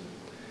functions.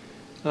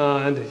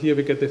 And here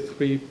we get the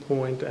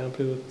 3-point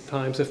amplitude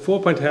times a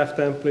 4-point Heft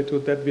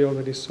amplitude that we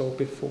already saw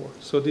before.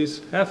 So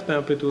these Heft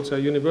amplitudes are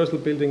universal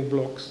building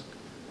blocks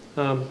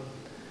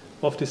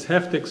of this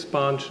Heft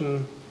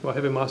expansion, or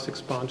heavy mass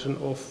expansion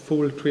of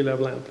full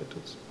tree-level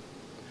amplitudes.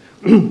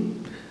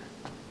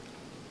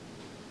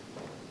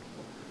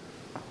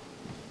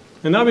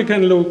 And now we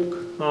can look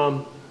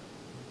at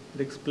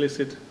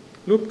explicit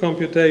loop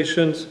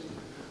computations,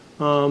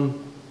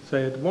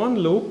 say at one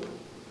loop.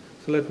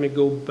 So let me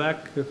go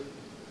back a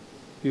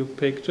few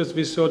pictures.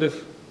 We sort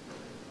of,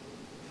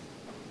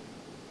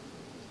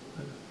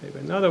 maybe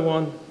another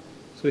one.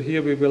 So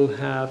here we will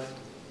have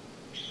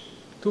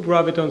 2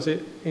 gravitons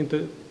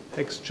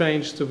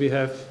interexchanged. So we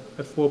have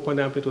a 4-point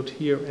amplitude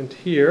here and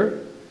here.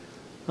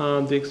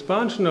 The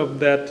expansion of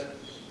that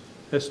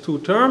has 2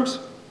 terms.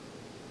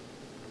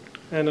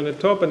 And on the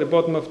top and the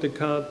bottom of the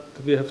card,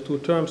 we have 2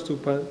 terms. 2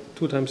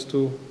 times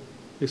 2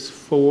 is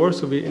 4,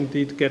 so we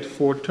indeed get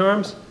 4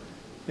 terms.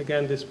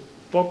 Again, this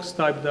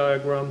box-type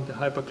diagram, the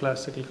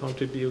hyperclassical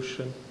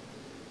contribution.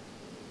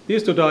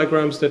 These 2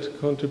 diagrams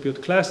that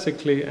contribute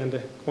classically, and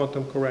the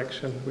quantum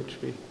correction, which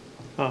we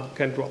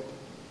can drop.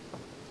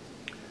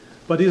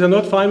 But these are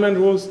not Feynman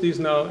rules. These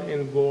now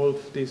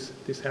involve these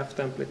Heft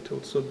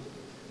amplitudes. So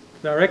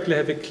directly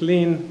have a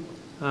clean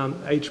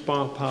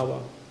h-bar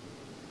power.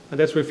 And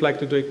that's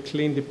reflected to a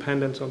clean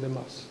dependence on the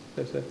mass.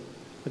 There's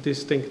a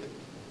distinct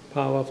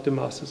power of the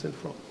masses in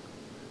front.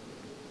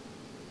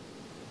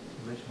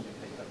 You mentioned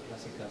the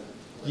hyperclassical.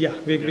 Yeah,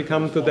 we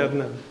come to that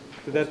now.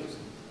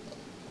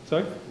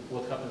 Sorry?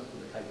 What happens to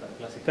the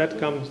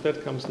hyperclassical?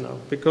 That comes now.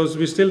 Because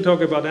we still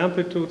talk about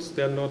amplitudes,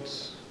 they're not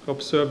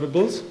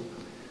observables.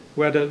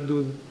 Where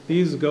do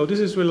these go? This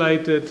is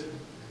related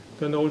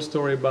to an old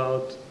story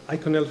about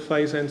iconel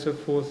phase and so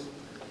forth,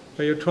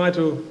 where you try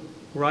to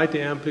write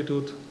the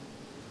amplitude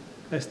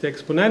as the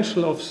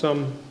exponential of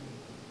some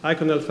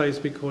iconel phase.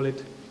 We call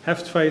it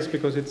Heft phase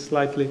because it's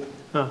slightly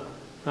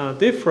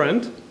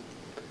different.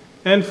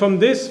 And from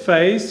this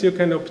phase, you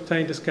can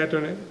obtain the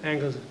scattering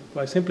angles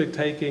by simply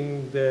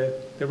taking the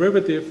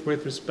derivative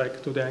with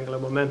respect to the angular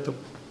momentum.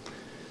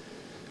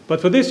 But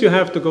for this, you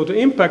have to go to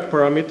impact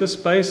parameter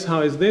space.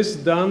 How is this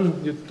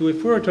done? You do a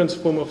Fourier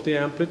transform of the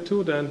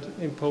amplitude and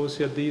impose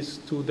here these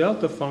 2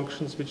 delta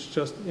functions, which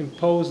just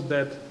impose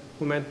that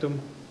momentum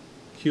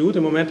Q.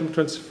 The momentum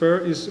transfer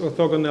is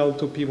orthogonal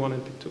to P1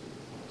 and P2.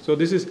 So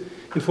this is,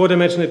 in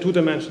 4-dimensional, a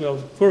 2-dimensional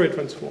Fourier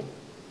transform.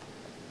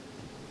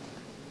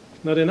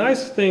 Now the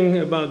nice thing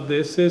about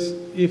this is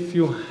if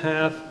you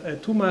have a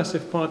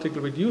 2-massive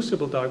particle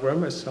reducible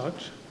diagram as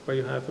such, where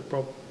you have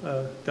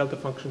a delta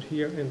function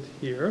here and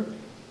here,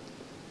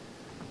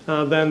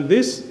 then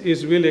this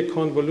is really a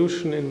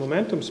convolution in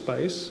momentum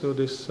space. So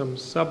there's some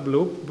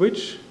subloop,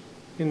 which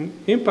in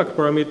impact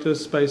parameter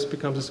space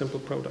becomes a simple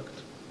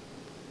product.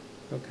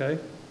 Okay.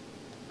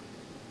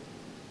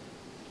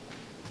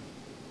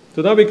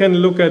 So now we can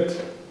look at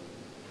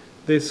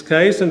this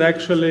case and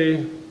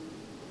actually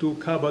do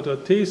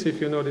Cabot-Ortiz,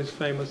 if you know this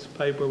famous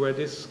paper where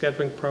this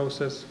scattering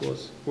process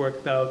was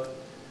worked out,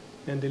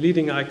 and the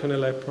leading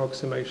iconel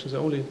approximations,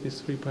 only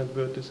these 3-point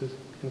vertices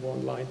in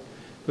one line.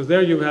 Because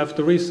there you have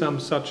to resum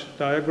such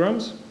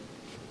diagrams.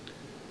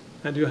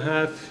 And you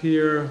have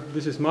here,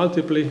 this is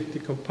multiply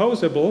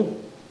decomposable.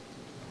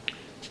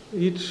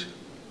 Each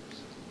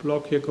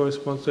block here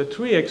corresponds to a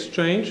tree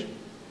exchange.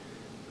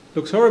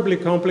 Looks horribly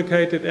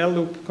complicated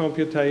L-loop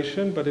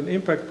computation, but in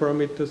impact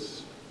parameter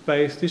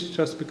space, this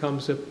just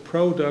becomes a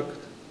product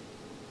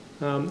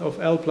of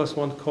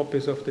L+1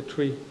 copies of the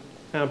tree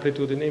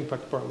amplitude in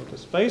impact parameter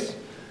space.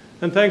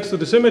 And thanks to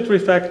the symmetry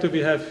factor, we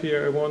have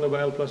here a 1 over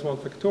L+1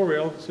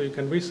 factorial, so you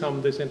can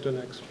resum this into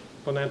an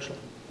exponential.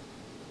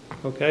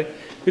 Okay?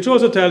 Which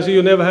also tells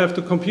you never have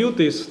to compute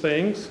these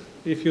things.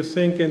 If you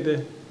think in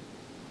the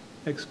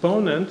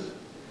exponent,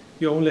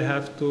 you only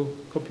have to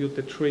compute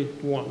the tree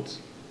once.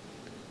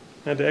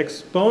 And the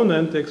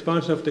exponent, the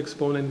expansion of the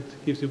exponent,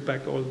 gives you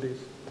back all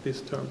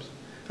these terms.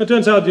 It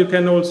turns out you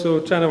can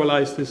also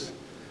generalize this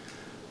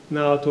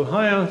now to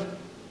higher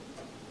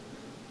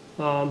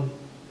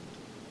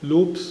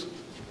loops.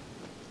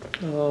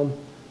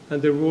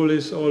 And the rule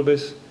is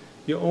always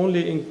you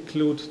only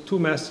include 2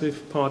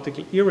 massive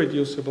particle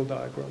irreducible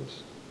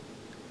diagrams.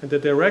 And they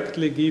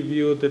directly give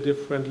you the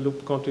different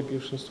loop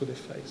contributions to the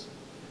phase.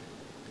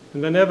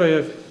 And whenever you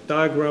have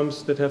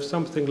diagrams that have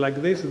something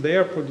like this, they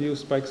are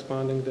produced by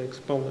expanding the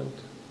exponent.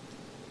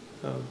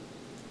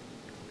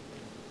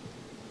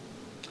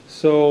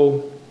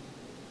 So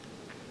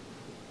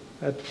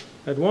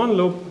at one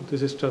loop,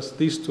 this is just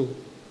these 2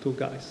 two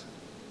guys.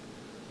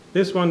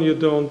 This one you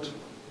don't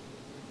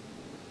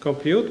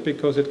compute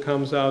because it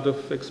comes out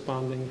of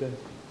expanding the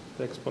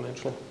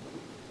exponential.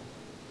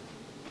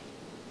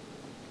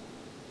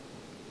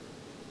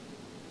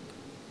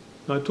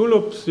 Now, two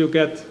loops, you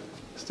get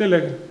still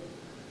a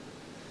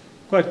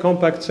quite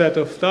compact set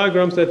of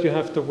diagrams that you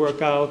have to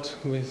work out,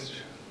 which,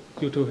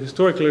 due to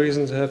historical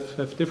reasons,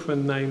 have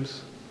different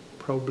names: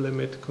 probe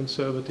limit,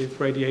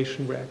 conservative,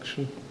 radiation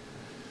reaction.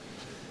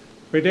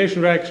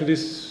 Radiation reaction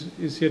is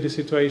here the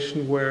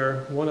situation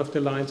where one of the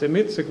lines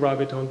emits a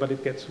graviton, but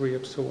it gets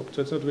reabsorbed.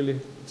 So it's not really,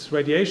 it's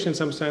radiation in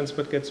some sense,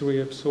 but gets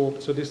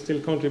reabsorbed. So this still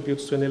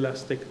contributes to an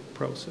elastic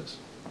process.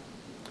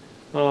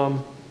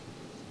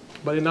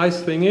 But the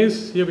nice thing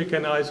is, here we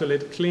can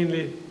isolate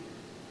cleanly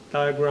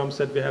diagrams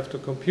that we have to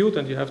compute,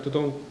 and you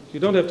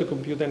don't have to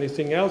compute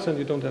anything else, and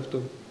you don't have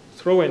to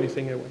throw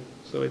anything away.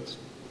 So it's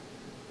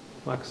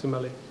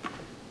maximally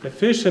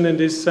efficient in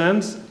this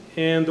sense,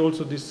 and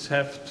also these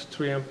HEFT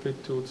 3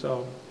 amplitudes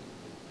are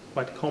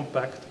quite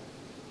compact.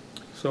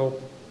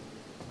 So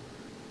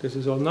this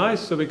is all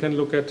nice. So we can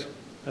look at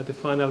the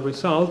final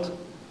result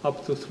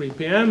up to 3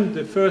 p.m.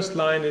 The first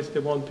line is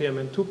the 1 p.m.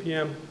 and 2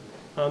 p.m.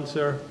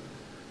 answer.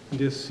 And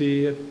you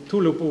see a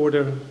two-loop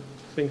order,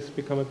 things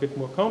become a bit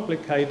more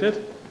complicated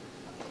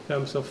in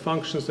terms of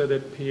functions that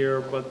appear,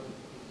 but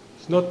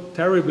it's not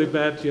terribly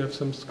bad. You have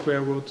some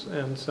square roots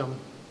and some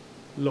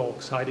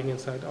logs hiding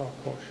inside our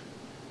cosh.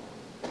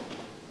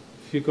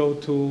 If you go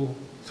to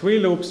 3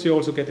 loops, you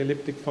also get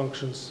elliptic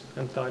functions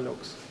and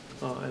dialogues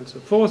and so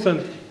forth.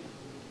 And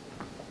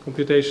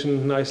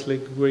computation nicely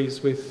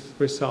agrees with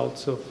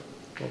results of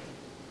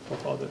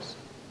others.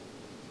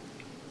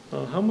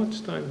 How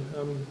much time?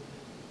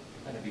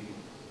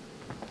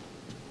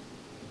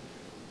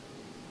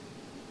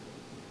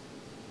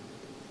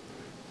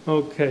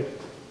 Okay.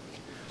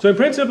 So in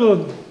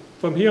principle,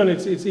 from here on,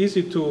 it's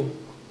easy to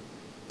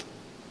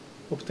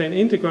obtain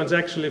integrands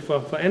actually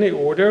for any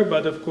order,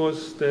 but of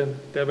course the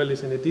devil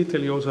is in the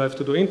detail. You also have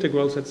to do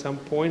integrals at some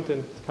point,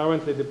 and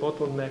currently the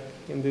bottleneck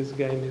in this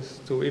game is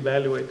to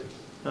evaluate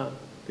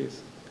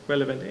these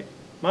relevant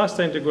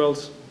master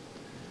integrals.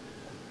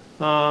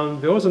 We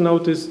also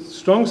noticed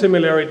strong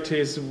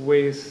similarities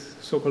with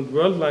so-called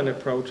world line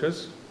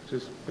approaches,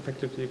 which is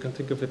effectively, you can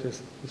think of it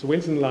as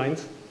Wilson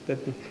lines that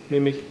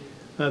mimic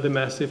the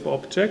massive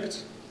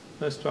objects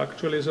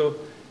structurally. So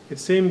it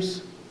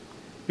seems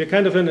we're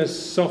kind of in a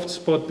soft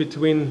spot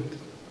between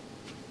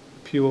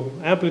pure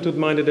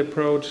amplitude-minded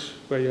approach,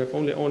 where you have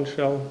only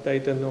on-shell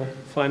data, no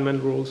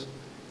Feynman rules,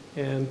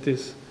 and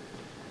this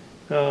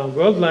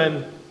world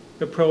line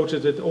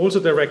approaches that also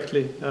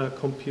directly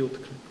compute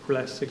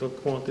classical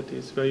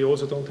quantities, where you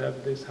also don't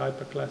have this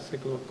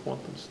hyperclassical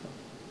quantum stuff.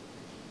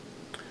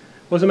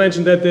 Also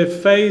mentioned that the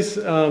phase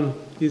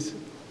is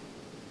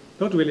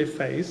not really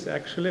phase,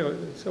 actually.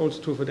 It's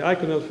also true for the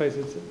Eichhorn phase.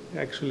 It's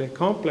actually a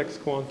complex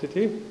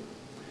quantity.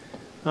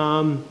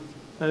 And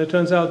it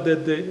turns out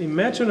that the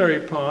imaginary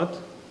part,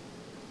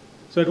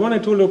 so at 1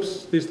 and 2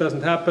 loops, this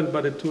doesn't happen,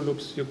 but at 2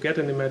 loops, you get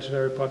an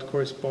imaginary part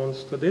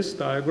corresponds to this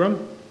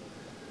diagram.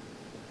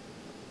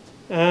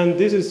 And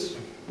this is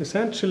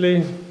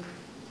essentially,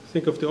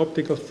 think of the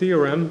optical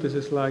theorem. This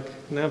is like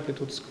an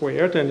amplitude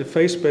squared, and the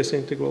phase space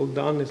integral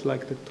done is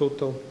like the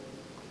total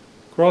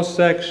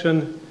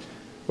cross-section,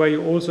 where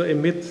you also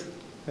emit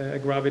a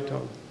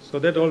graviton. So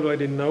that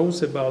already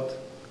knows about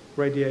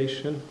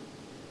radiation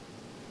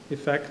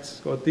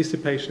effects or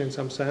dissipation in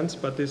some sense,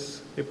 but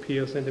this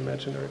appears in the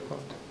imaginary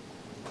part.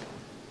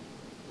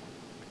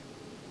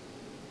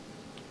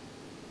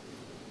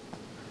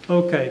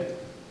 Okay.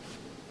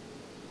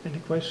 Any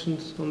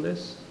questions on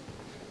this?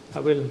 I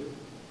will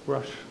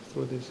rush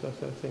through this,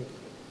 as I think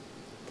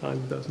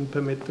time doesn't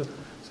permit to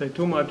say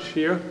too much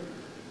here.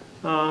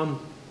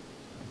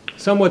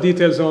 Some more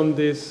details on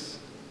this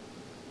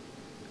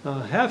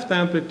HEFT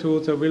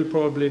amplitudes. I will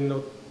probably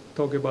not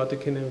talk about the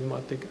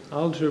kinematic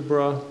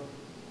algebra.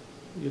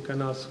 You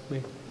can ask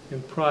me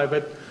in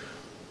private.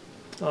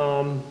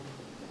 But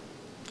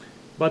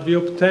we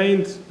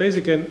obtained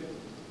basically an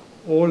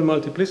all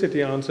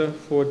multiplicity answer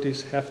for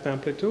these HEFT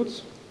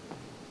amplitudes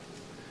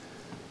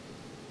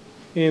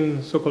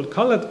in so-called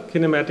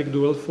color-kinematic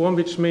dual form,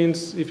 which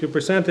means if you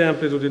present the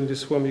amplitude in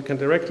this form, you can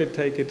directly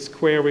take it,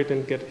 square it,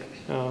 and get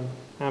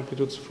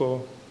amplitudes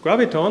for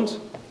gravitons.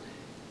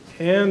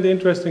 And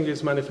interesting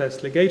is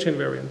manifestly gauge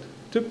invariant.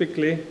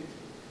 Typically,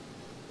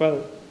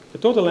 well, the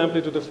total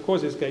amplitude, of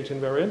course, is gauge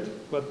invariant,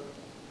 but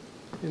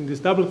in this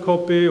double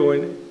copy or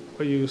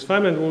where you use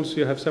Feynman rules,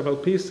 you have several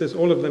pieces.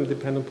 All of them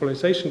depend on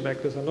polarization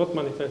vectors, are not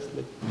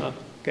manifestly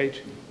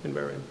gauge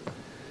invariant.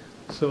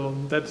 So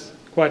that's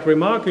quite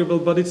remarkable,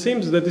 but it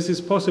seems that this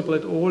is possible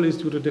at all is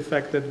due to the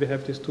fact that we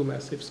have these two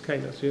massive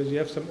scalars. You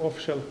have some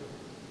off-shell,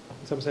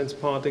 in some sense,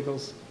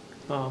 particles,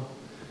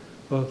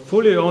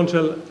 fully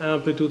on-shell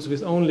amplitudes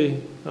with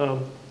only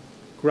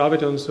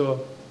gravitons or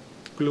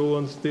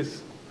gluons.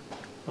 This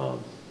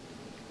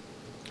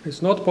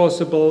is not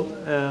possible,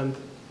 and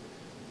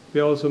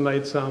we also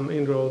made some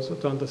inroads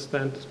to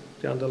understand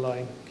the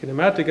underlying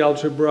kinematic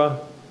algebra.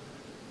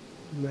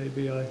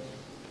 Maybe I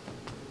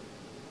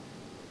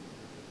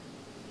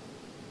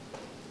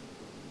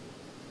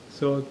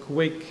So a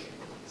quick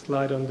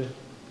slide on the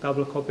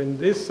double copy. In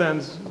this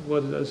sense,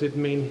 what does it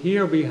mean?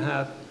 Here we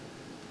have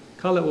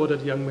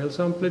color-ordered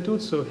Yang-Mills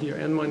amplitudes, so here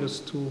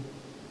n-2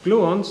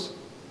 gluons.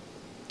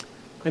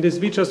 And this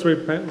V just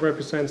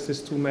represents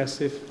these two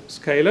massive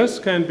scalars,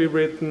 can be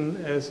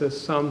written as a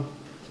sum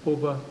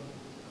over,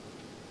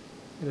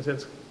 in a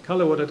sense,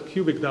 color-ordered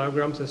cubic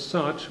diagrams as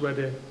such, where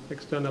the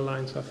external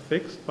lines are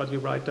fixed, but you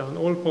write down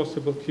all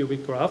possible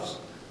cubic graphs,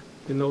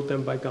 denote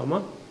them by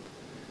gamma.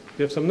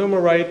 You have some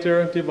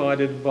numerator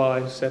divided by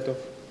a set of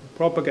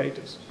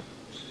propagators.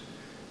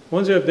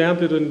 Once you have the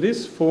amplitude in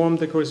this form,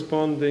 the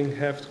corresponding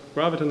Hopf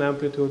gravitational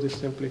amplitude is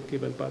simply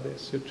given by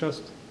this. You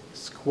just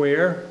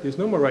square these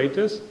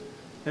numerators,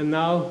 and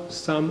now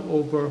sum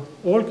over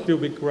all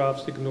cubic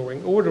graphs,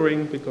 ignoring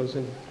ordering, because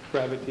in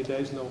gravity there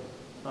is no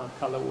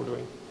color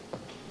ordering.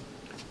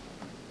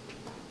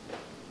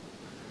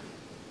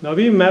 Now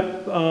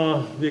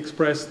we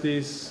express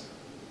these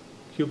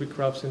cubic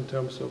graphs in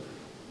terms of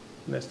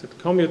nested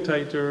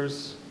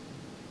commutators,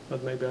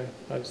 but maybe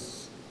I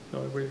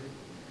really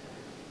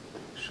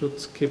should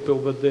skip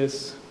over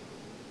this.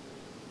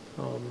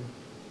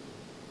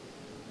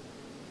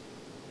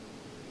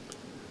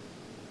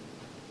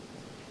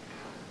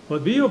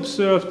 What we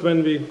observed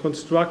when we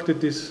constructed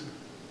these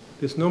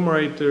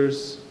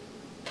numerators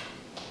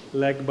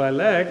leg by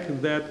leg,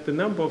 that the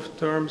number of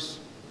terms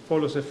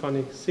follows a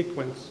funny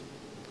sequence.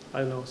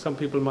 I don't know, some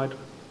people might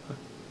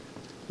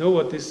know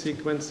what this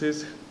sequence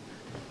is.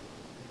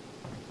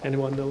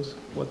 Anyone knows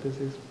what this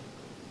is?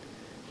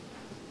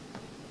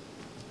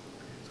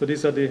 So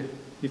these are the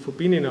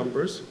Fubini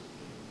numbers.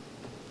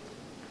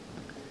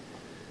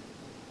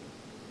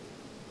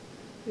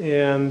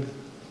 And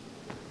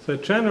so a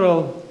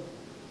general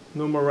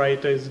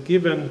numerator is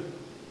given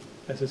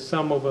as a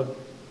sum over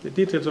the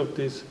details of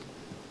this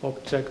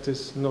object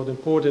is not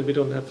important. We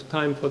don't have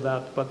time for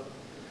that, but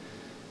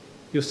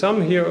you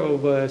sum here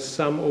over a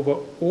sum over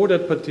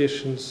ordered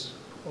partitions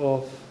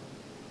of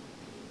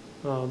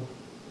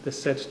the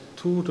set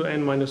 2 to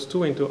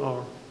n-2 into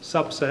our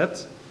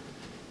subsets.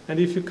 And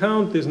if you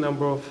count this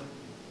number of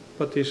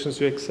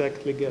partitions, you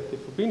exactly get the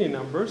Fubini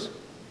numbers.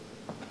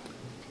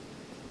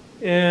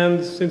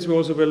 And since we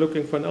also were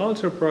looking for an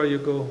algebra, you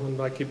go on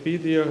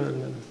Wikipedia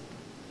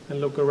and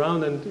look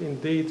around, and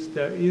indeed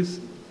there is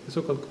a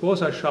so-called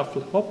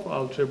quasi-shuffle Hopf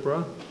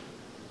algebra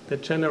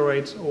that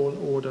generates all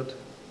ordered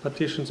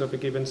partitions of a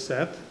given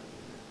set.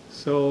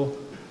 So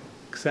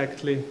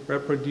exactly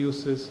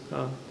reproduces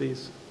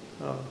these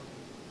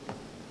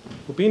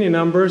Fubini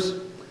numbers.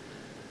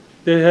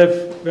 They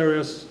have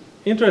various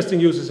interesting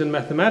uses in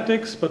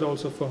mathematics, but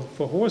also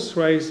for horse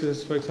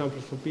races. For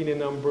example, Fubini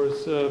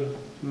numbers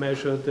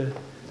measure the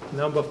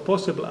number of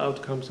possible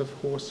outcomes of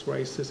horse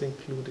races,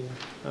 including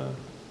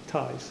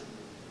ties.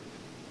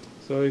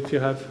 So if you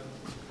have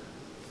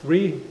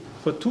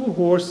for two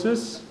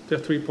horses, there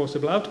are 3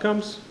 possible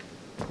outcomes.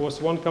 Horse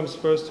 1 comes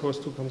first, horse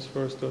 2 comes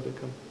first, or they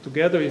come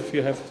together. If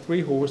you have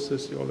 3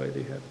 horses, you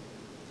already have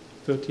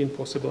 13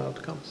 possible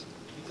outcomes.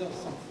 These are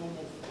some form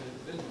of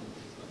Bell numbers.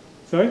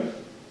 Sorry?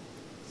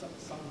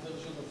 Some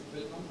version of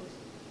Bell numbers?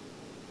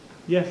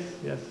 Yes,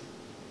 yes.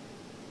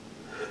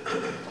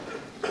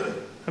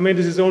 I mean,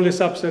 this is only a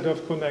subset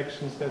of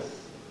connections.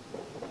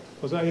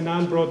 Because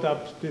Inan brought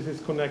up this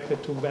is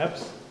connected to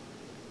webs,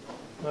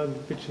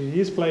 which he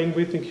is playing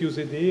with in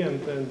QCD,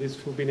 and these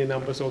Fubini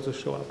numbers also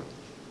show up.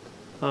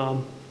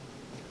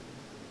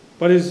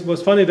 But it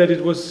was funny that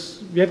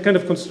we had kind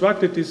of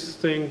constructed this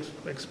thing,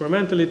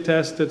 experimentally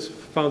tested,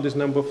 found this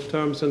number of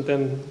terms, and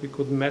then we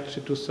could match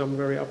it to some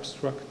very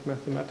abstract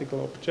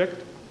mathematical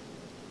object.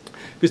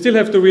 We still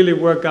have to really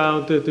work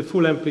out the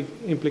full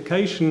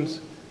implications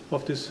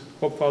of this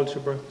Hopf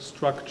algebra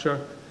structure,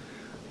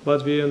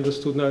 but we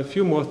understood now a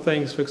few more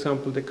things. For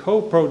example, the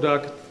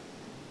co-product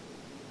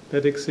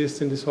that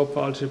exists in this Hopf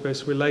algebra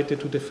is related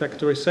to the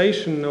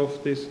factorization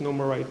of these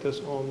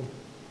numerators on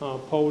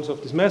poles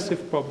of these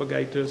massive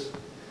propagators.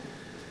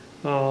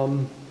 What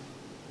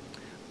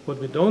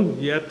we don't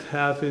yet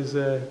have is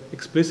an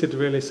explicit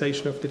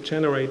realization of the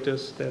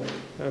generators that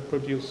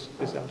produce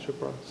this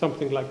algebra,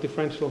 something like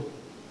differential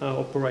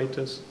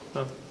operators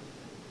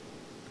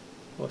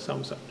or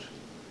some such.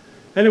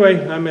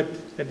 Anyway, I'm at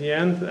the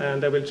end,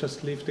 and I will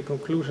just leave the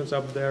conclusions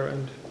up there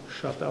and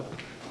shut up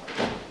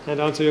and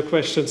answer your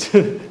questions.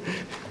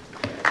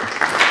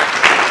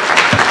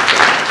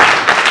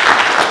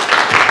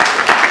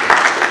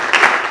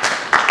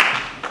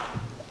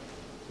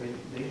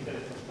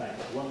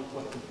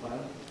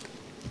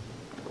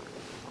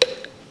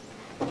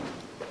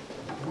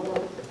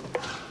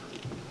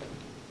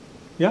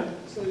 Yeah?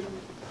 So, I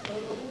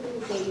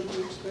wonder also that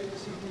you expect to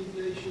see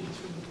deviations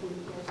from the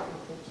polynomial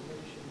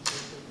approximations.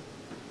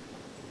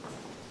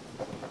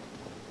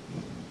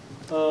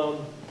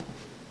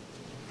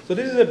 So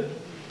this is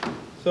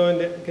so in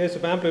the case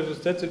of amplitudes,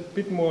 that's a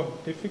bit more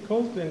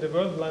difficult. In the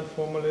world-line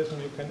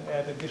formalism, you can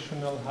add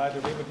additional high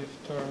derivative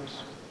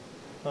terms,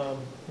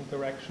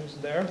 interactions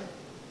there.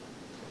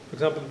 For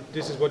example,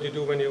 this is what you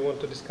do when you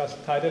want to discuss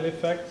tidal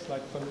effects,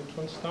 like for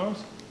neutron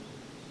stars.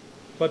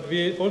 but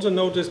we also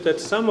noticed that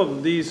some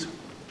of these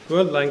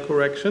world line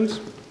corrections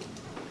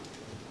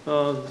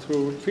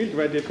through field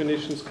ray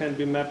definitions can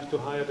be mapped to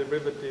higher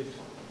derivative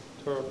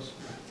terms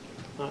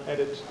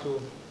added to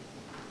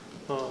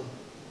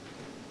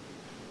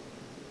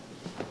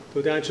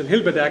the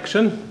Einstein-Hilbert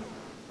action.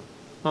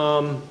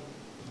 So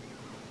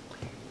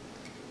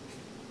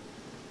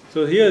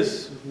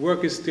here's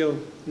work is still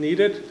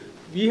needed.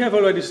 We have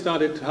already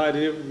started high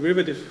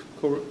derivative,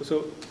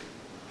 so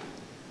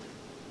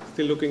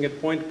still looking at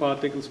point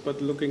particles,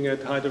 but looking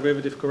at high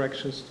derivative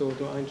corrections to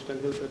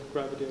Einstein-Hilbert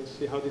gravity and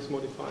see how this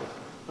modifies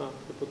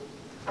the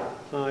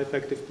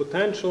effective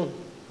potential.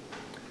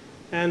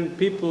 And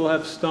people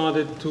have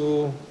started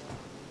to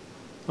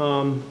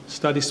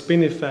study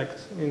spin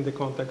effects in the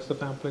context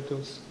of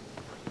amplitudes.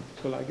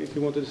 So like if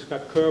you want to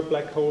describe curved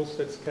black holes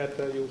that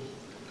scatter, you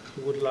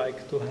would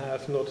like to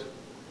have not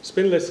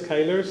spinless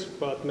scalars,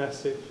 but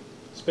massive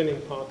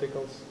spinning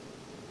particles.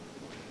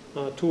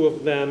 Two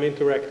of them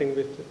interacting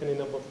with any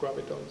number of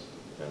gravitons.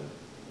 And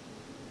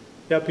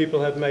yeah,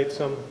 people have made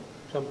some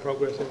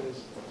progress in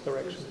this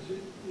direction. The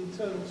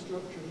internal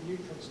structure of a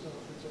neutron star,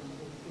 for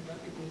example, that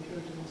could be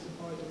encoded in some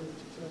high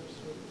derivative terms.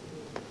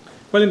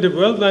 Well, in the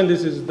world line,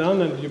 this is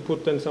done, and you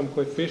put in some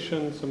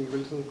coefficients, some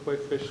Wilson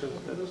coefficients.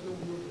 That's not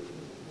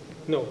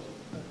No.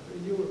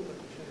 in Europe.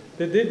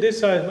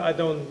 This I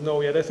don't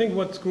know yet. I think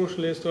what's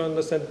crucial is to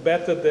understand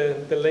better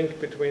the link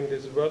between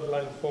this word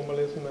line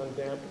formalism and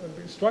the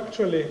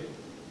structurally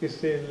we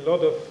see a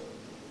lot of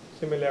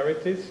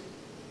similarities,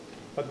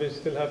 but we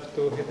still have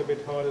to hit a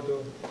bit harder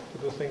to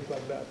do things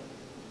like that,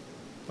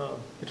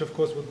 which of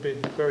course would be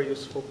very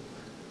useful.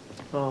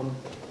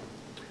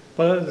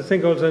 But I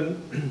think also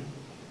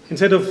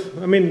instead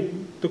of, I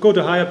mean, to go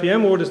to higher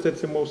PM orders, that's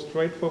the most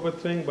straightforward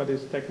thing, but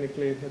it's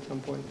technically at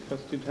some point,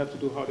 because you'd have to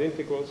do hard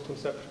integrals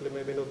conceptually,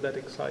 maybe not that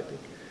exciting.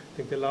 I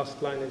think the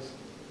last line is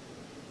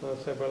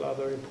several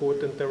other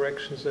important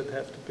directions that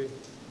have to be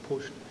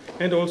pushed.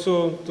 And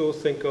also to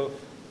think of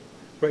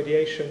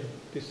radiation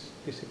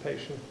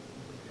dissipation.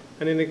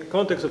 And in the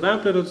context of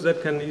amplitudes,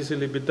 that can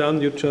easily be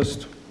done. You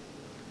just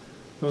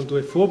don't do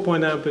a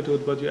 4-point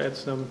amplitude, but you add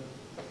some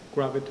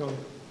graviton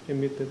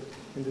emitted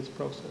in this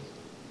process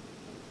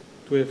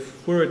to a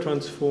Fourier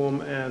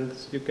transform, and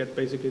you get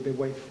basically the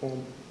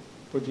waveform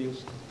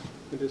produced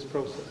in this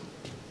process.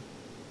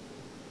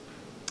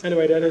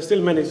 Anyway, there are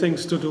still many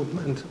things to do.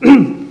 And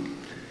Can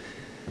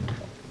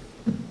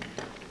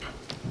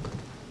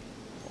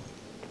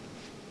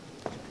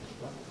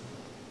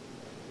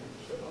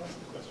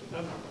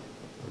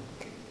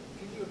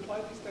you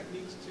apply these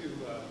techniques to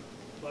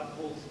black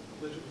holes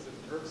collisions in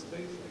curved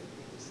space, like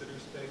consider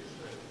space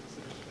or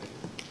consider space?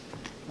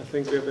 I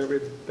think we're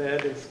very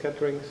bad in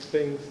scattering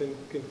things in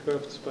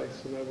curved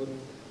space, and I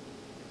wouldn't.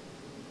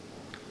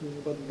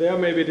 But there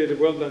maybe the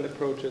world line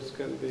approaches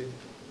can be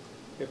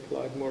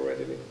applied more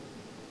readily.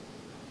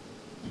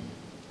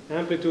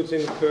 Amplitudes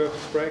in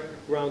curved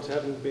backgrounds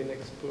haven't been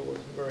explored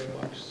very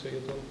much, so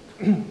you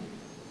don't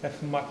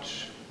have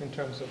much in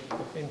terms of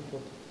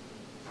input.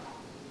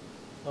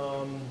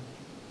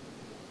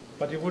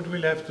 But you would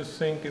really have to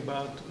think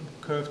about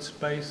curved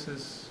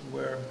spaces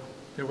where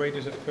the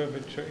radius of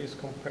curvature is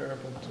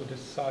comparable to the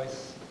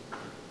size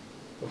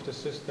of the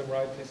system,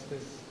 right? Is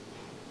this?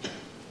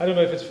 I don't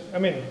know if it's, I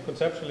mean,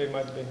 conceptually it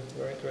might be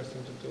very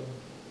interesting to do.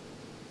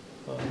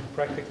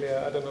 Practically,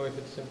 I don't know if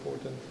it's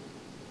important.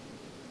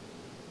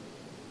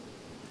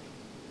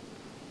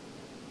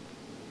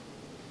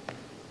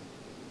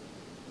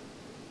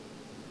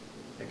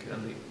 Thank you,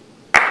 Andy.